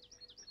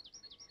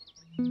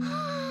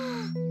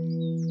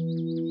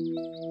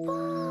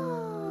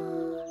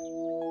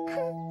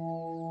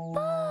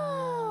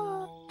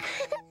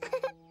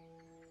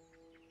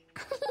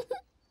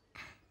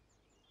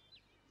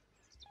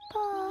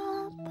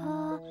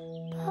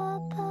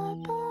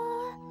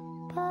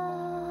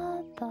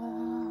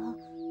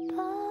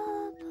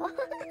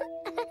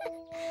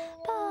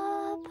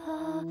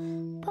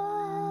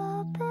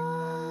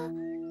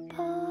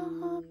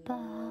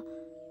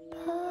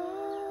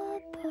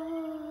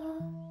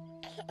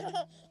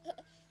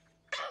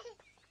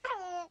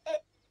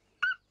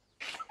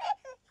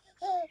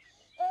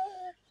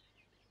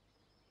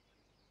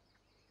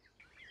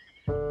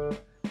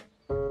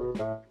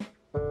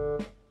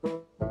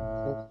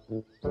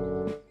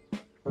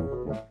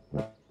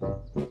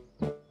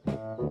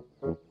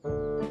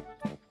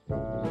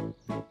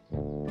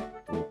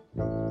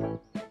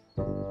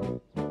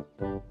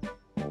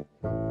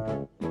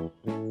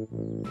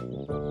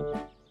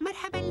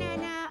 مرحبا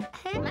لالا.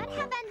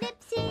 مرحبا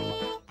دبسي.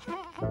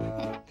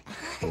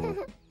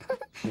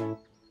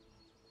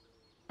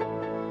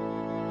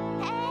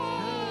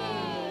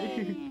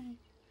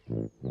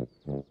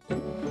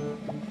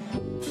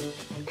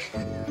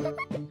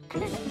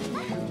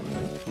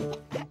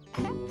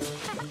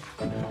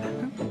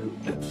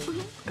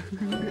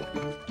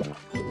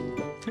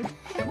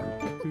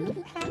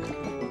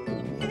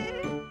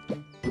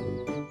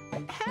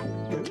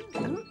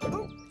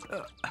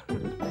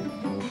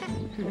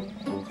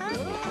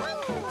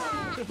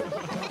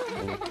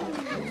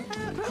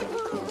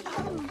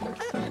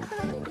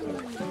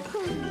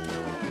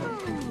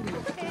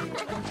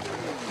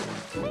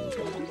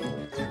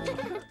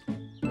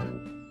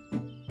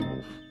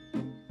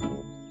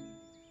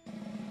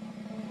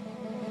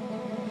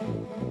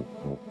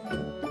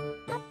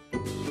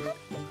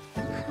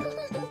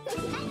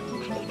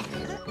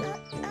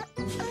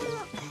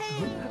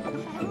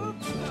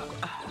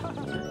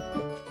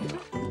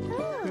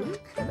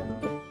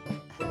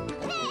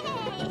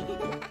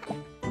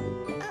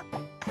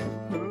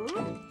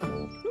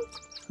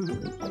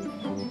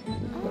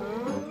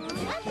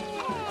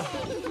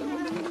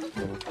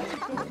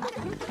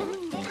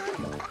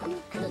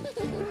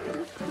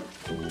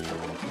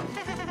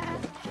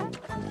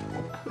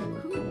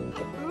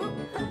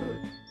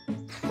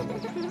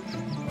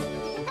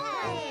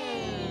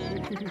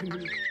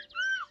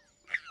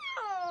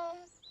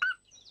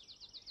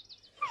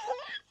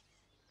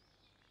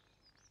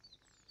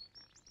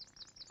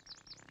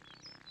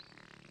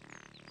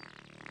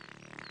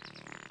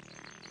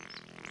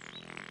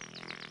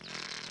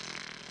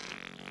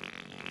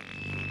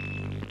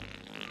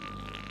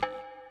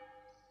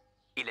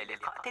 إلى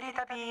اللقاء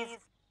تيليتابيز.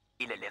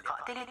 إلى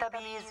اللقاء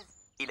تيليتابيز.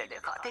 إلى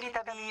اللقاء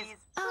تيليتابيز.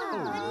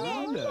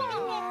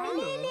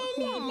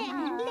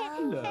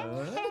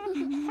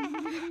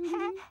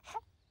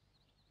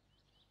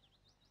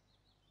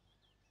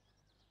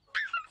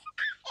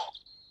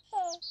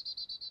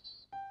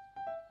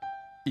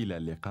 إلى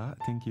اللقاء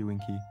تينكي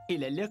وينكي.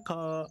 إلى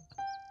اللقاء.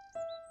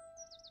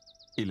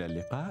 إلى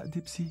اللقاء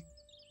ديبسي.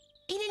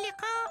 إلى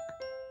اللقاء.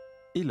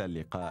 إلى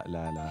اللقاء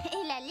لالا.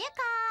 إلى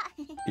اللقاء.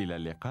 إلى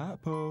اللقاء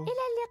بو. إلى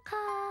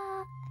اللقاء.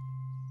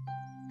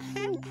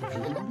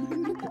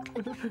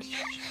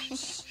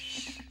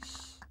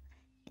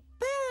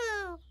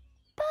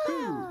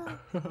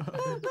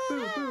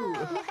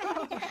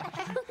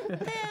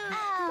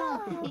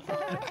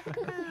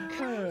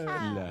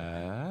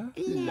 لا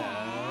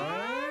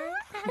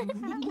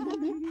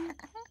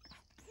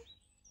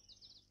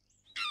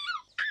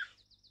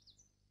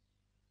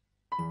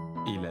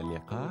إلى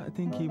اللقاء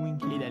تينكي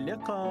وينكي. إلى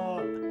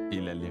اللقاء.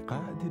 إلى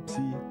اللقاء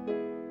ديبسي.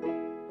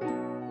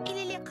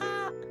 إلى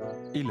اللقاء.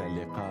 إلى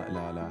اللقاء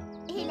لالا.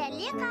 إلى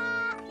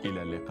اللقاء.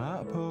 إلى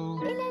اللقاء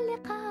بو. إلى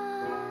اللقاء.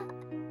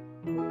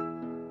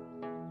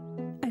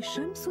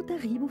 الشمس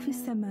تغيب في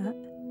السماء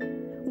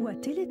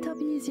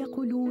وتيليتابيز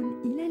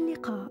يقولون إلى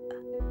اللقاء.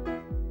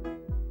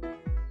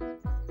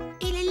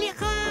 إلى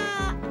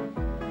اللقاء.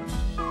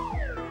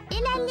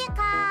 إلى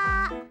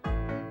اللقاء.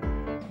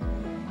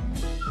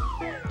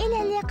 إلى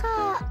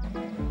اللقاء.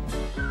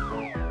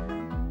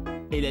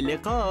 إلى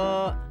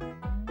اللقاء.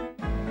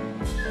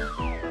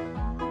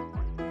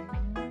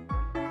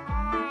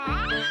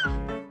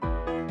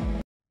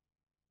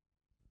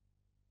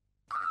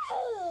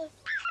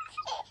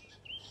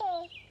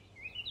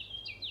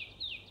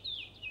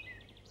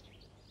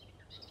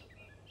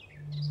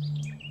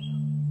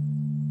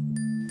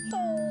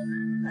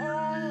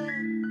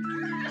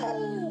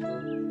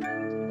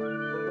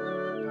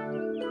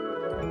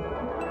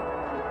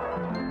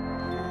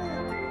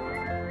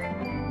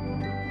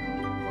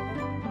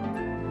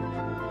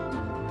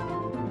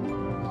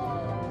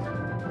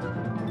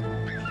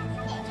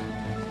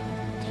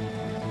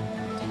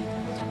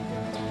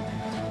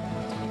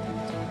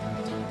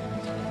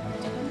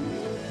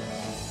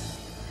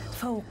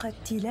 فوق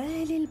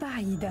التلال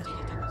البعيدة.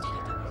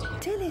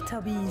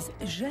 تيليتابيز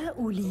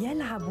جاءوا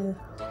ليلعبوا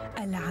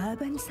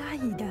ألعاباً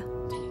سعيدة.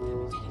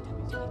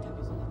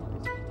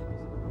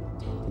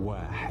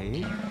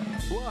 1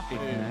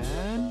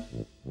 2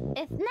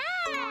 2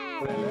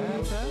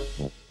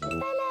 3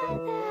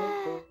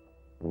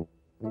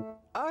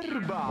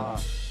 4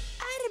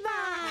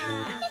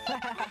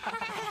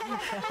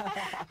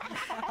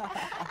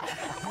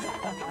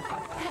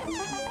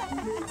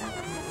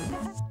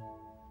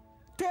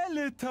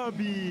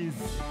 تلتبيز.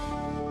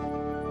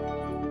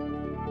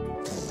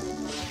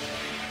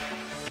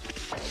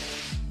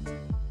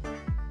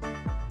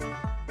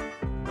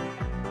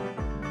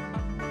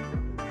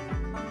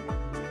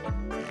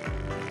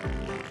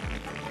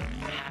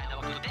 حان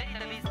وقت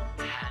تلتبيز،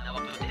 حان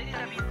وقت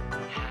تلتبيز،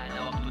 حان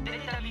وقت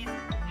تلتبيز،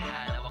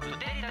 حان وقت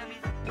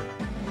تلتبيز.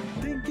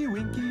 تينكي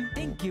وينكي،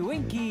 تينكي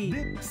وينكي،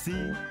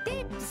 ديبسي،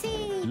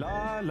 ديبسي،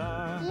 لا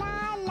لا،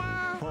 لا لا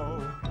بو،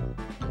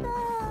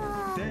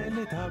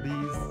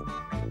 تلتبيز.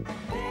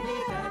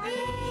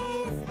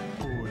 تلتبيز،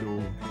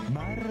 قولوا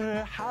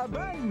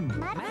مرحبا.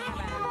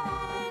 مرحبا،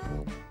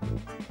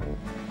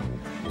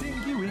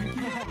 تينكي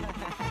وينكي،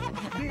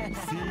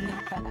 ديبسي،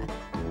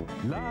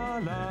 لا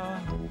لا،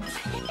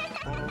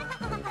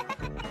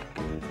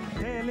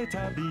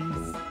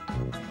 تلتبيز.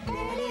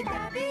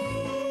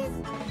 تلتبيز،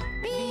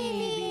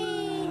 بيبي.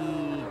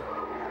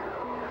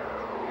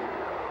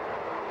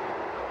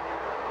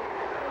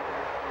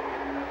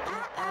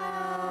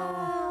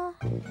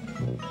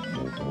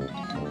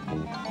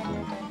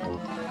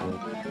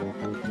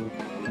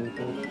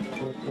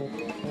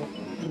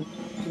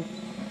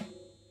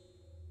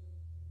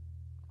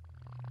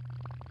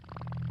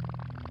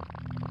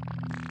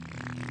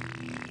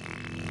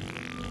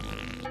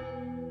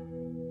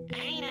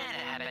 أين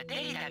ذهب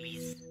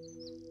تلتبيز؟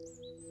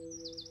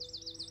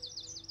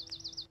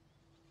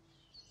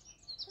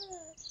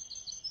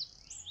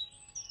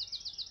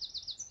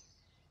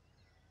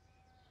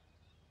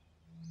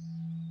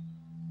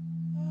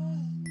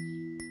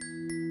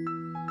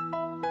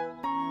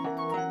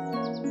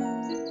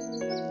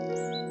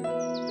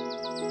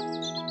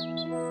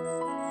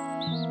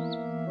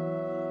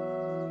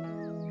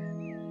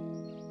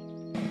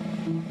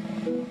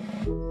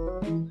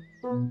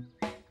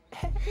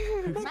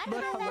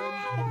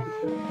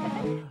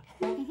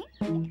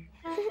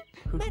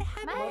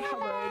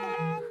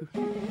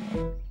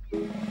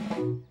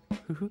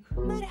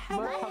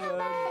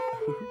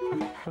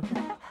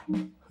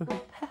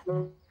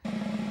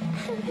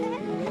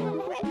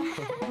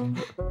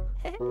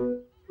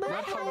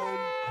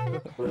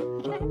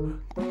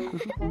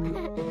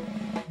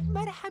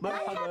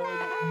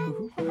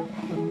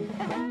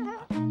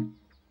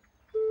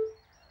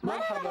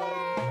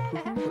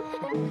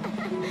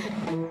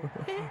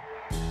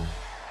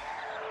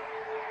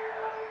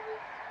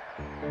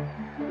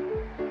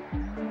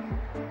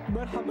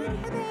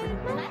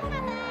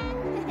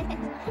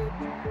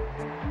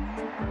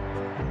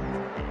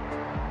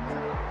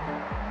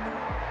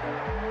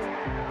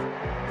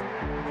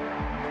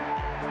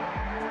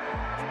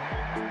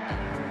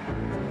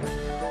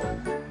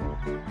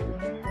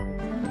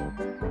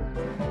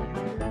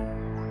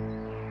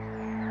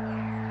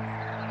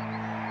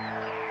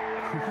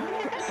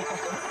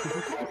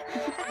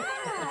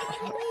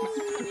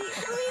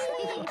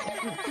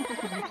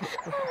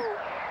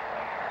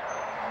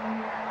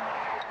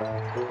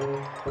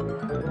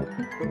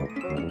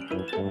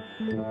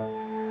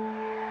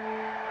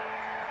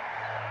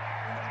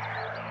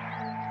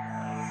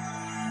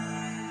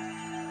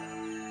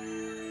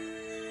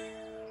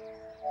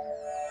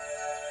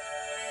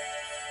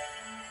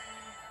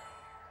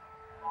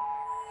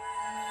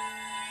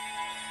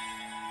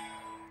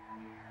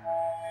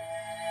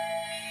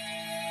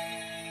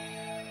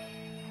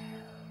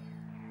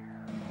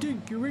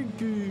 تينكي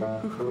وينكي،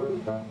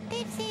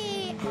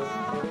 ديبسي،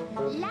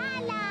 لا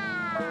لا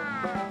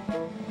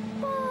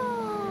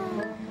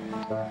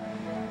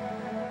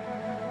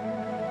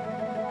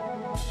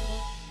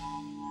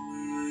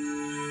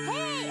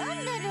هاي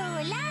انظروا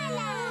لا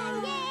لا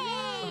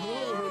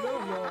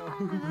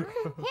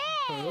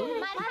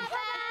مرحبا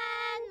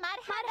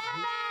مرحبا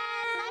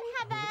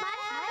مرحبا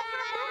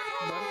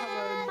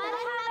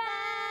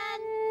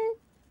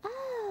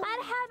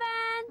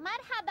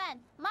مرحبا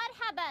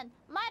مرحبا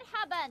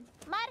مرحبا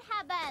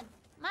مرحبا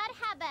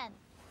مرحبا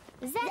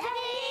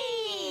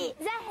زهري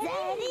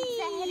زهري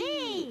زهري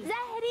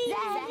زهري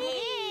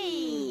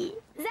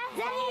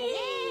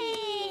زهري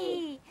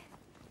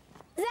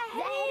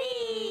زهري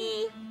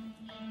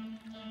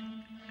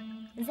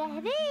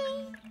زهري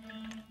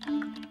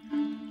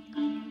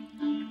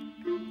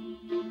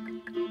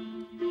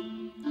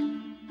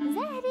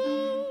زهري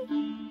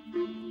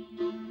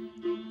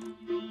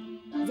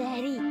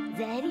زهري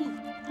زهري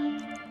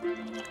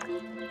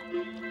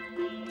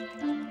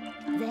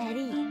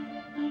زهري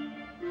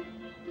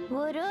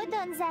ورود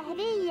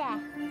زهرية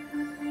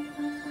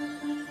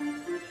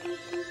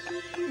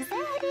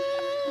زهري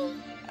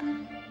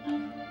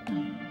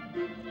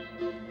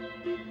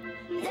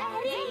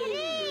زهري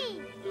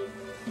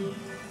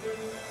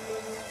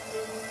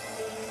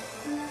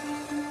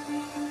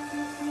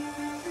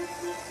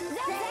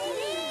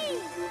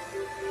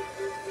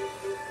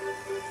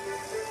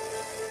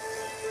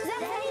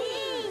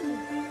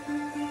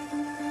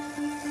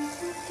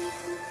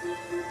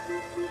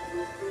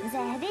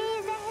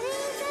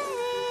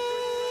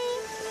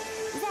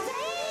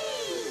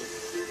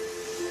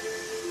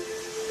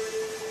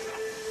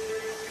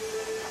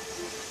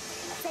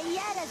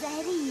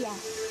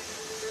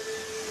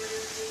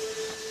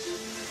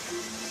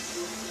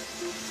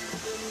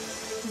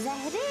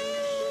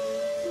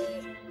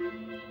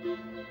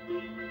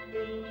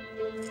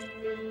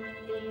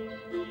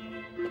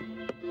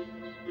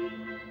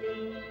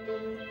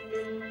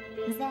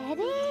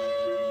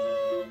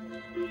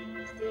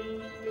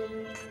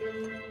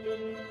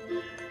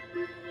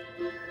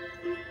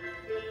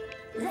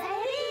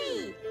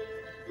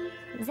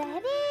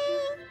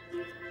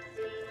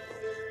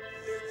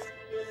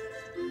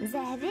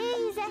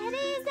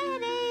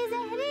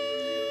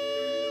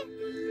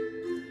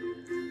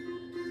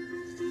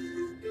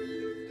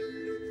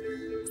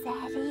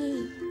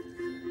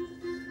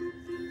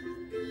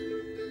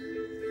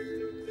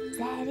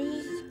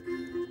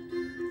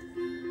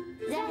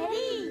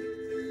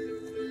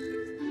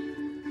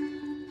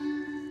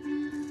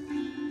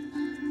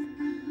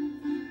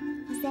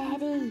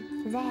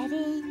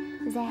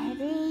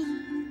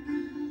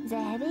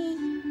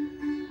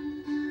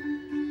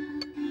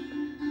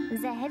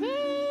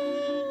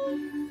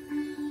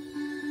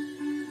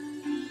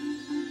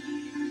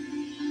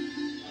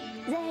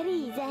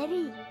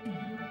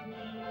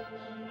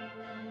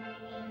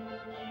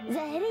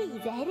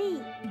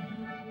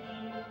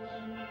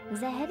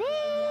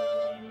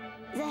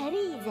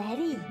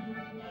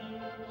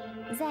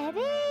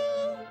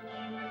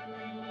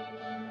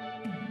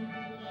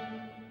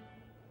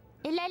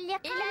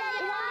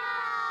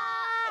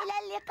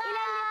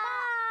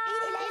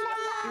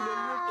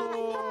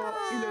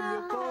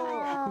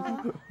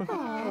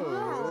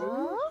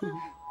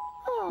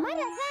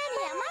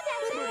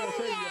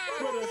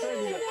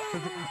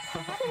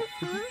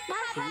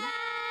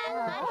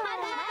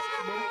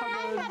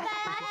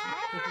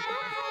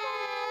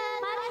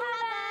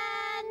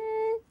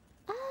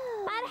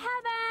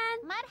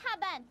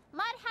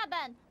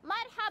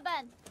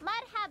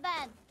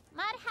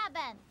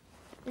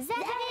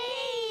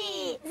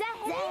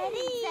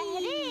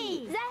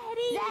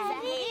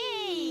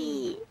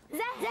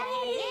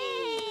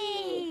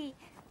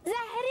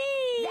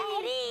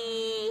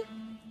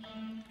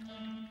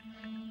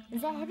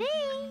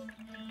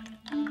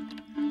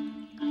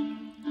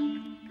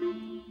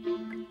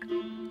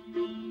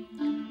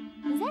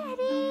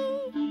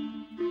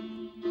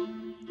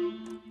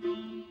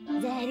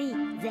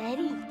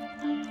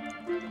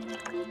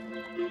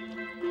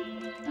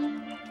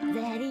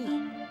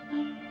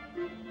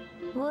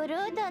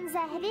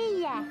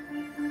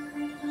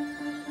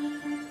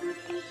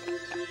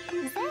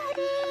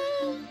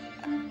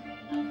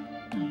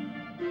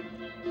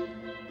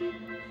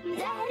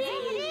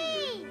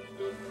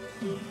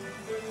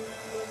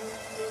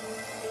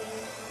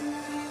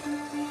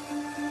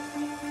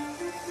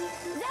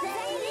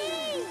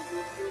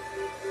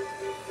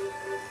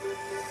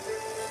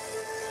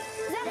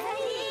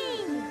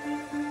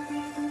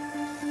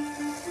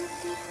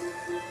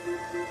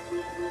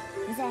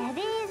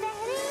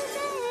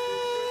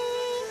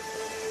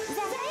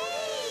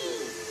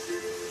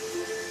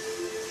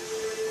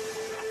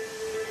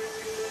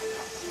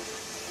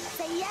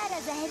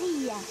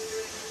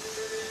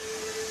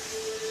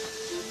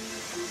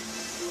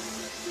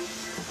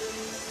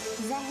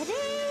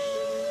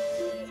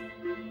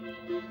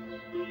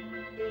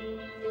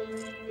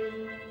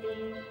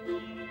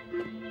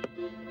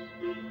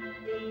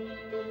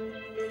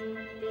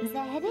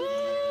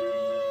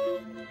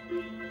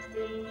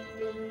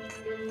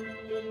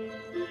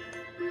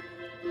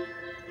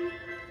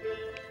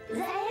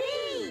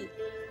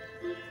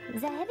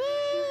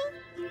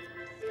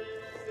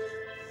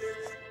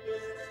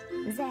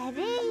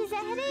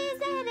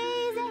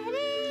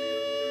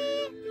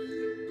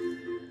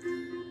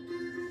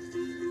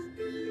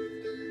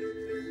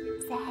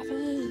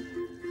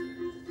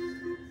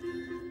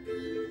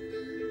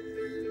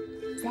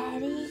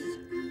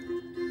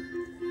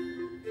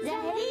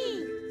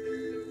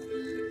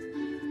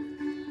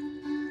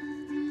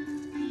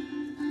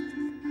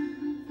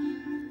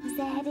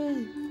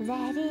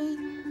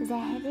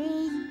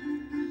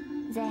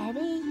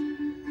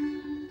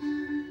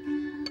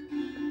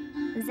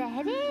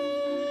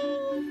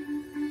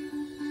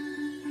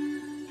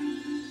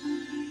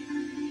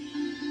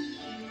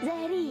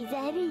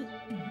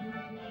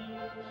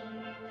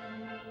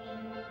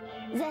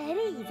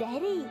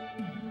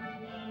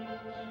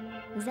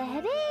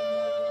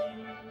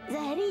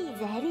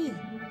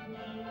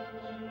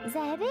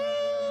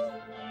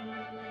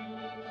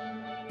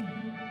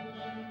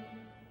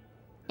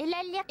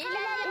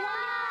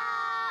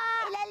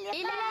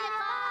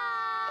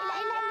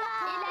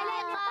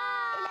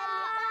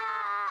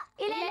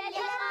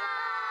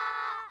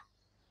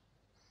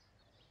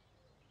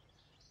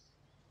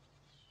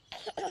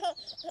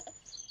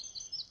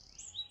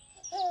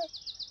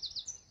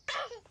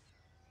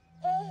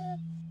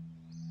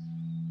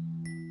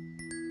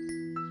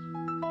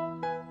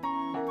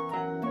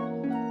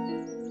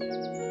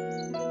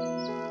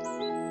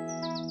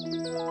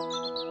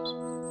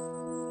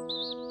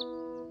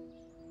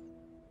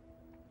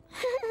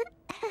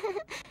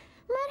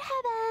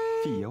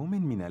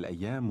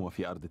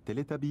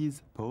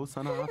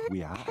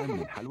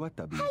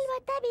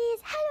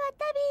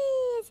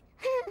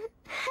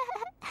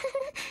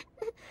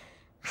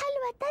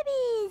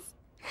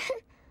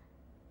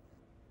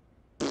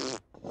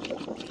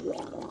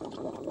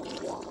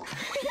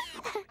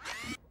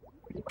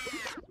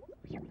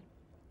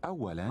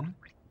أولاً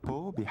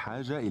بو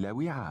بحاجة إلى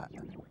وعاء.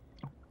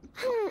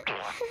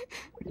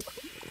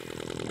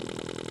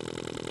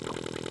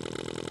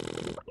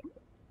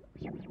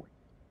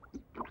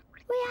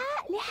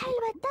 وعاء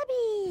لحلوى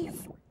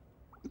التبيز.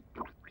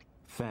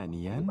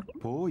 ثانياً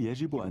بو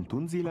يجب أن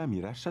تنزل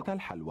مرشة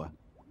الحلوى.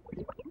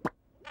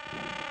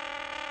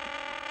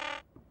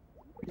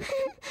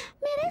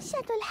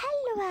 مرشة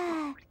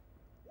الحلوى.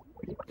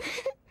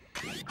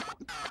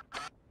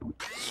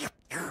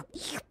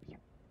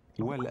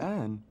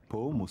 والآن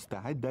بو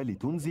مستعدة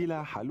لتنزل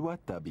حلوى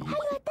التبيز.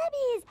 حلوى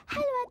التبيز،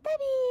 حلوى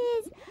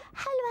التبيز،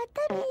 حلوى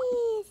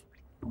التبيز.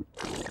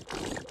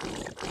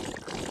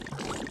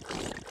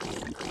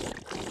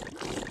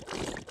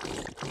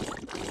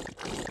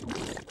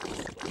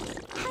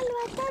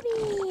 حلوى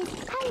التبيز،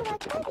 حلوى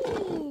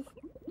التبيز.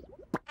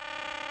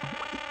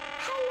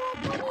 حلوى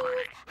التبيز،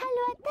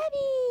 حلوى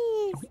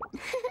التبيز.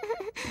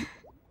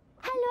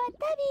 حلوى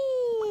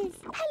التبيز،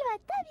 حلوى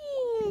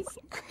التبيز.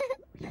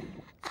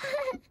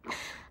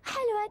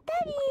 حلوى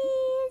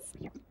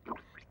التبيز.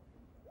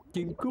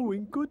 تينكو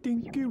وينكو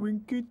تينكي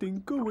وينكي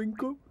تينكو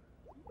وينكو.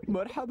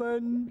 مرحبا.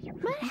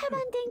 مرحبا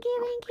تينكي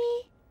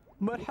وينكي.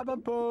 مرحبا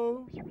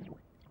بو.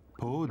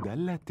 بو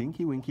دلت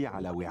تينكي وينكي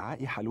على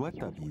وعاء حلوى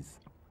التبيز.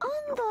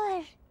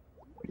 انظر.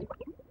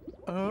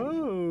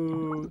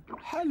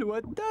 حلوى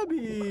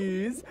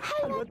التبيز.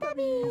 حلوى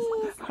التبيز.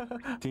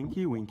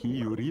 تينكي وينكي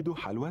يريد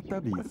حلوى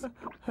التبيز.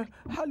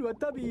 حلوى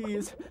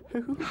التبيز.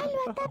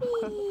 حلوى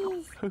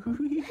التبيز.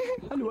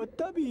 حلوى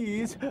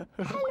التبيز.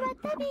 حلوى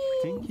التبيز.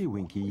 تينكي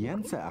وينكي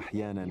ينسى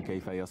أحياناً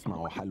كيف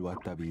يصنع حلوى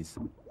التبيز.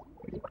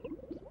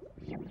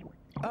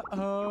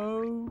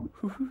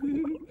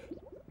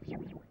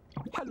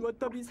 حلوى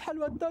التبيز،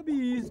 حلوى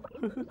التبيز.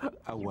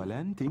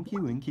 أولاً تينكي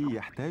وينكي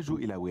يحتاج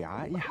إلى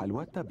وعاء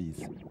حلوى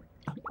التبيز.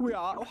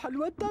 وعاء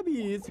حلوى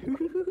التبيز.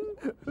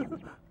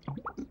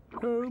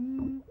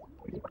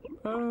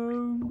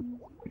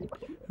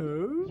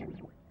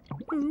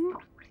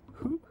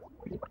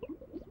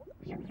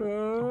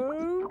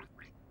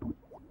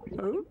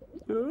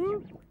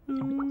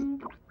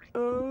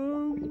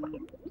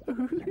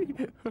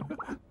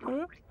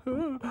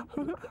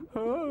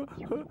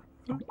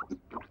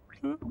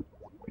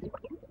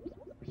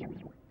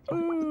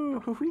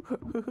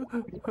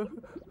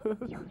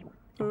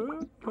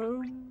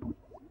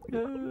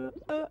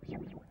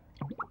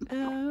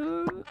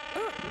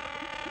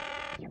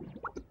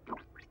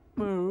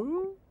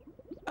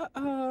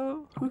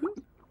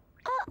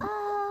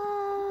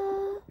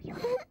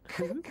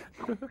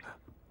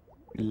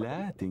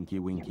 لا تينكي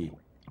وينكي.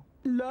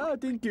 لا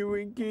تينكي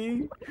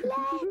وينكي.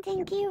 لا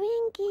تينكي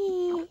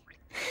وينكي.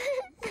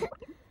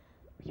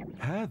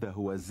 هذا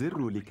هو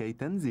الزر لكي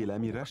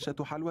تنزل مرشة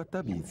حلوى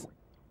التبيز.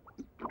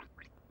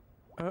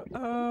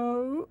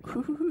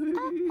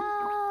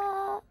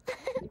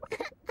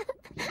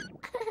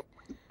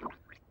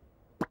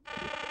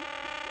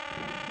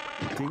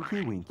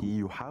 تينكي وينكي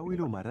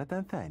يحاول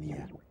مرة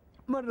ثانية.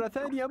 مرة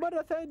ثانية،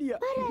 مرة ثانية.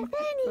 مرة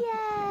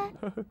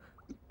ثانية.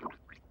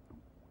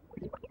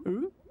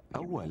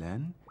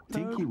 أولاً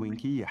تينكي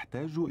وينكي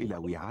يحتاج إلى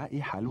وعاء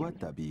حلوى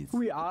التبيز.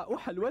 وعاء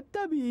حلوى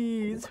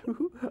التبيز.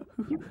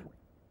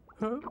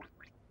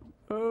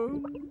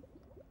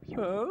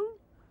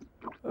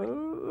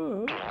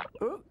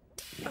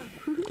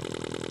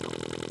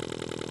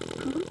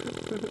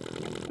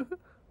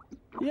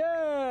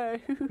 ياه،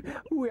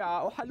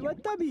 وعاء حلوى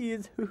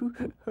التبيز.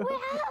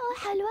 وعاء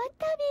حلوى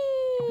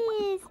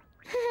التبيز.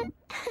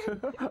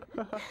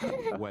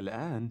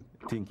 والآن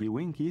تينكي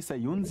وينكي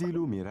سينزل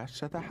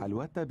مرشة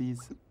حلوى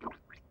التبيز.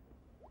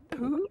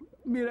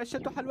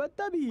 مرشة حلوى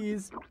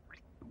التبيز.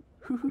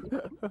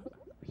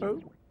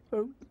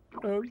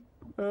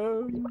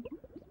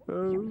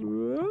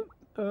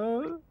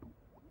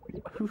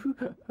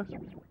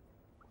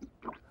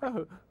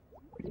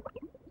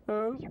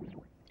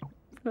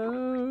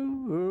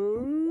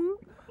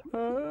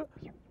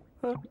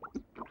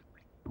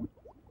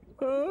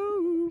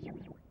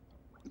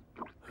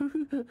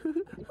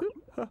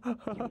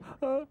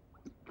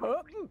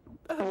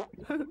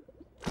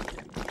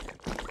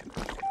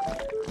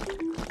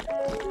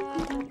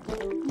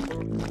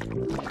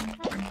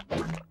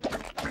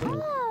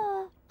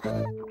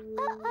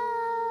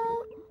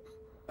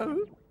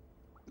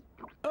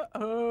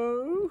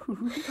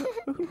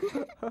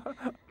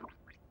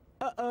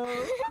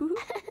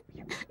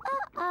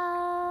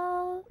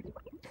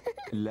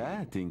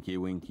 لا تينكي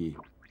وينكي.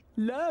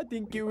 لا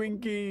تينكي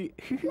وينكي.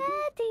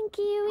 لا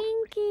تينكي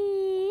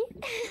وينكي.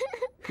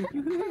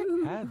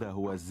 هذا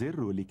هو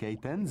الزر لكي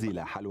تنزل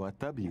حلوى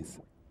التبيز.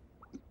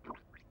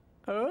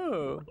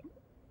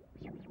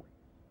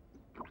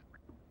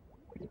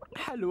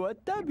 حلوى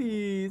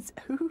التبيز.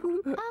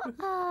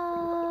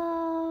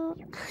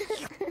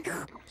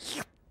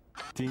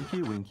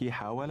 تينكي وينكي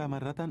حاول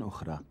مرة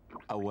أخرى.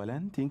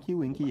 أولاً تينكي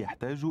وينكي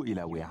يحتاج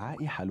إلى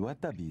وعاء حلوى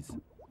التبيز.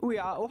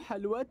 وعاء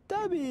حلوى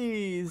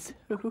التبيز.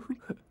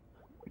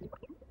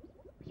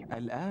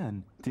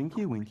 الآن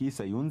تينكي وينكي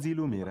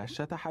سينزل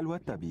مرشة حلوى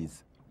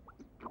التبيز.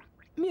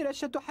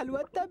 مرشة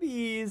حلوى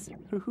التبيز.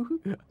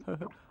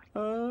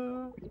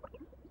 لا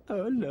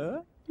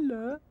لا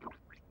لا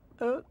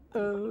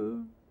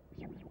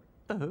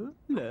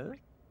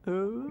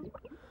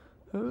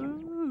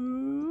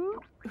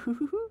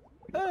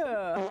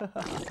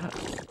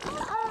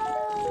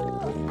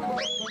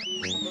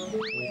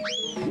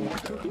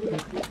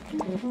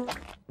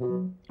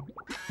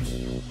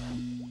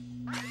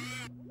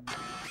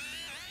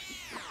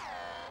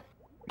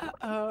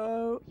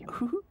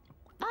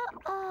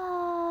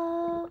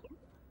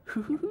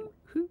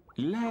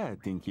لا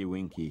تينكي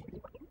وينكي.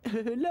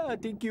 لا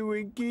تينكي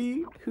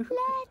وينكي.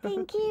 لا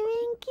تنكي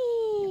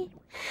وينكي.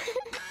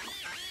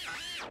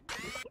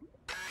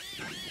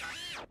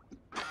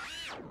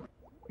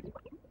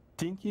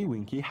 تينكي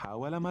وينكي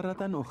حاول مرة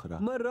أخرى.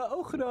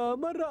 مرة أخرى.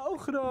 مرة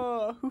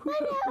أخرى.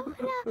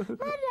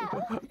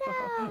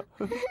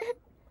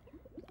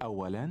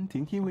 أولاً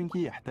تينكي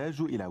وينكي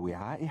يحتاج إلى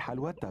وعاء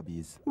حلوى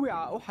تابيز.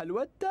 وعاء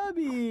حلوى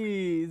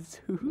التابيز.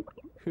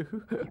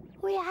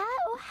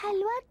 وعاء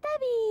حلوى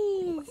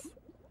تبيز.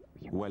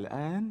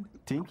 والآن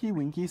تينكي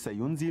وينكي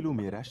سينزل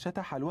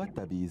مرشة حلوى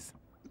تابيز.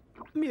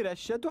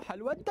 مرشة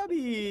حلوى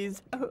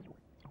التابيز.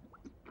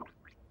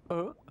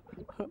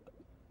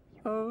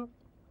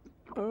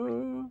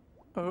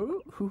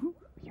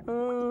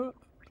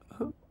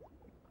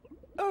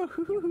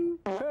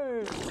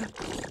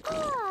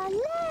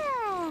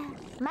 لا،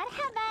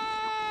 مرحبا.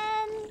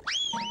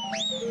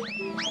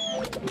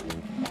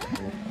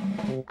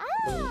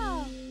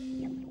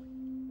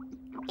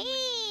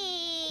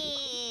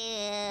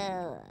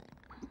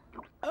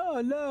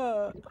 لا.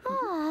 لا.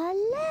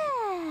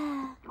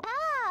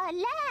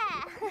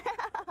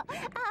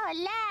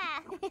 لا.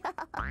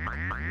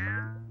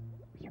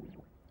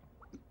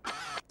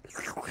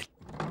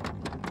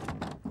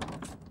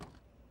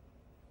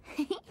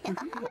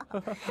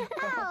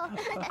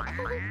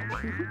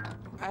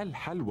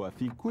 الحلوى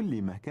في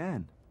كل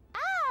مكان.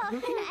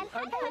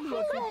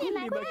 الحلوى في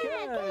كل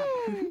مكان.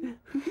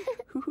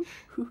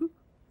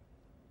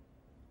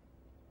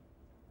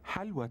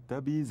 حلوى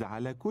التابيز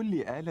على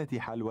كل آلة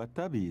حلوى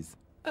التابيز.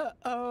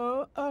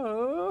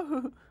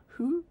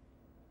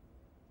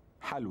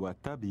 حلوى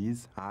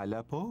التابيز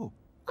على بو.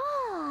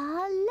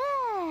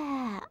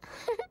 لا.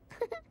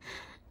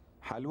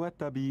 حلوى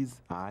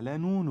التابيز على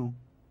نونو.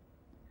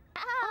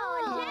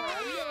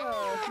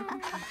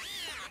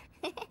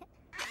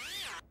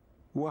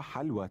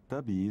 وحلوى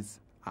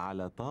التابيز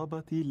على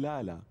طابة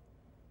لالا.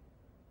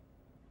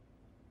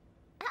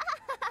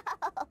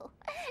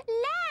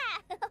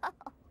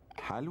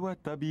 حلوى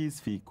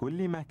التابيز في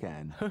كل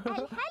مكان.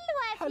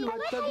 حلوى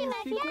التابيز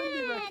في كل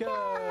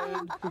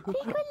مكان.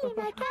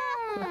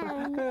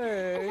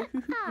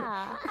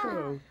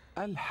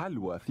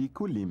 الحلوى في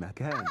كل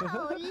مكان.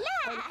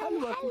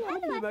 الحلوى في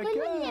كل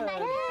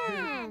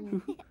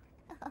مكان.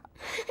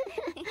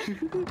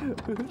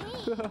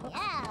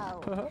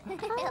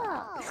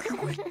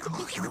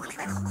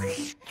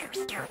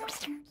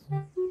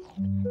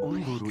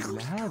 انظروا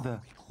إلى هذا،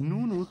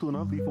 نونو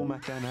تنظف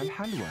مكان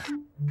الحلوى.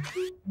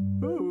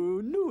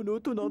 نونو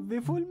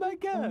تنظف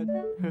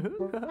المكان.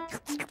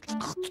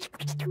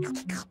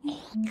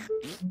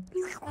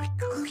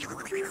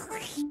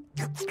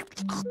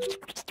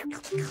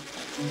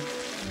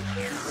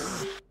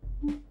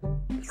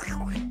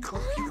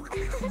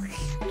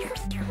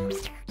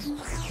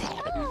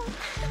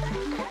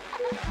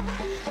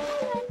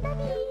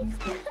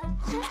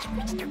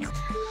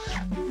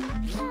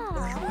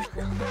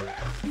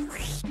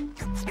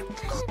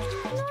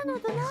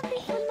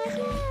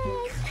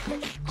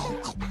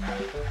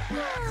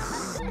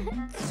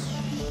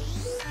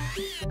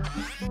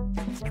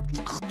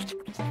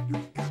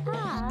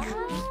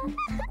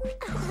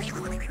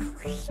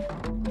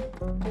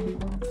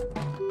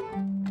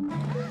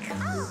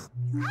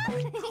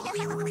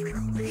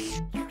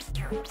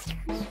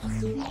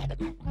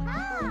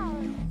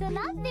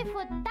 تنظف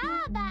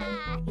الطابة.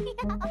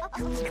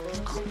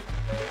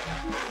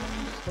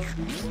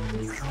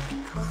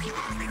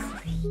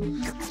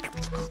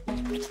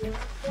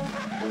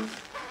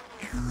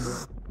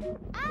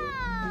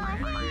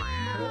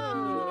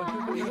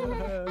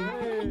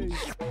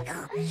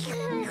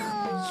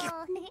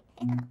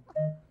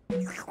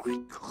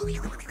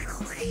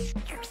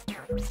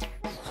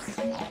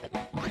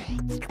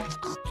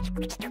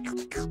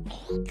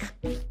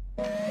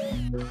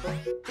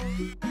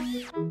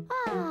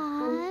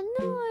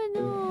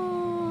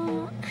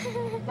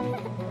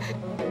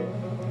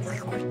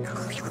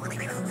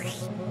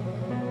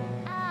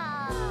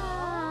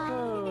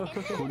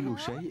 كل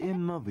شيء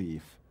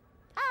نظيف.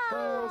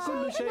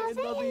 كل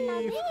شيء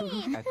نظيف.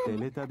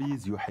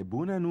 التلتبيز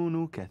يحبون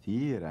نونو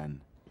كثيرا.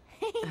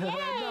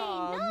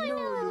 نعم،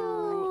 نونو.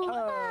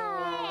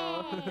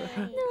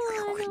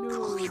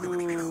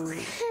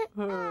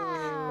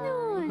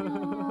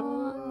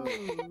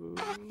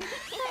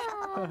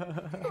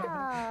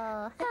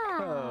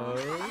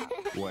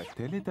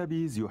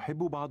 والتلتبيز يحب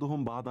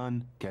بعضهم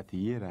بعضا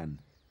كثيرا.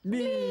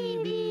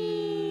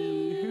 بيبي.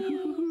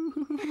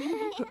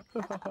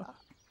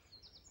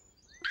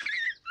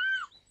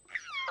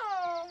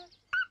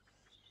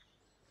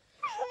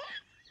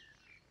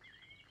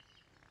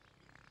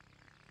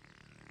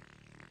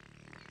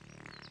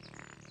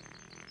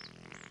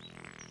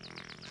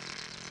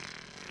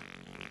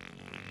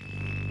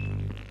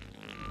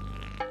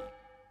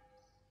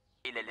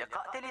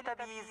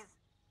 تلتبيز.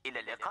 إلى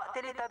اللقاء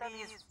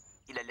تلتبيز.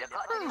 إلى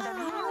اللقاء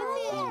تلتبيز.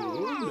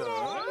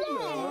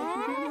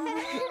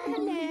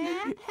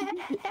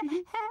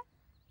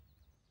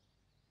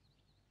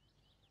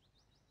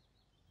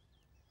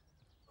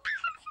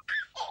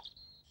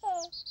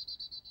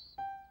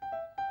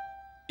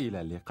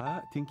 إلى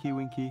اللقاء تينكي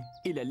وينكي.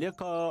 إلى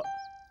اللقاء.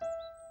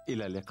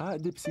 إلى اللقاء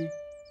ديبسي.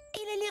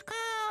 إلى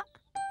اللقاء.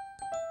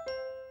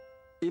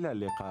 إلى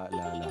اللقاء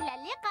لالا. إلى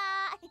اللقاء.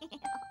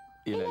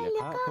 إلى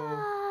اللقاء بو.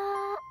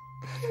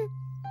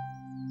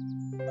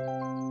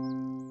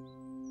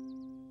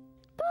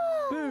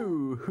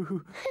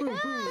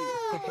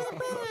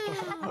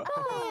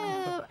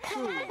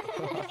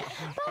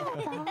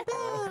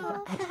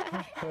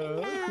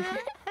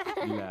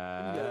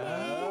 لا.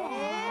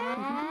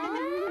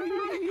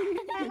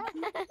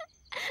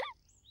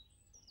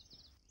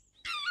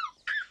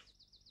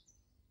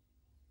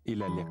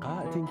 إلى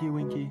اللقاء تينكي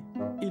وينكي.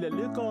 إلى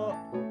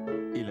اللقاء.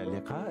 إلى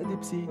اللقاء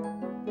ديبسي.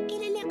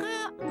 إلى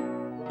اللقاء.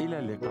 إلى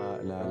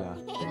اللقاء لالا.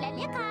 إلى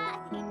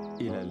اللقاء.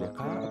 إلى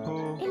اللقاء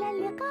بو. إلى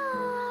اللقاء.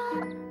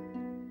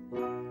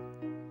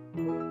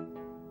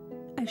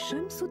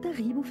 الشمس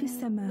تغيب في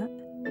السماء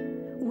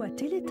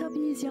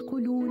وتيليتابيز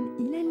يقولون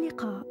إلى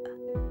اللقاء.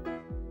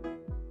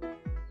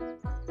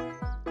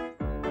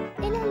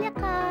 إلى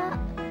اللقاء.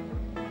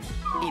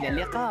 إلى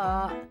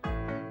اللقاء.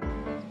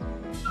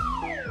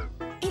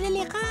 إلى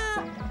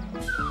اللقاء.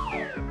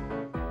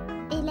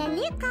 إلى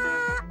اللقاء.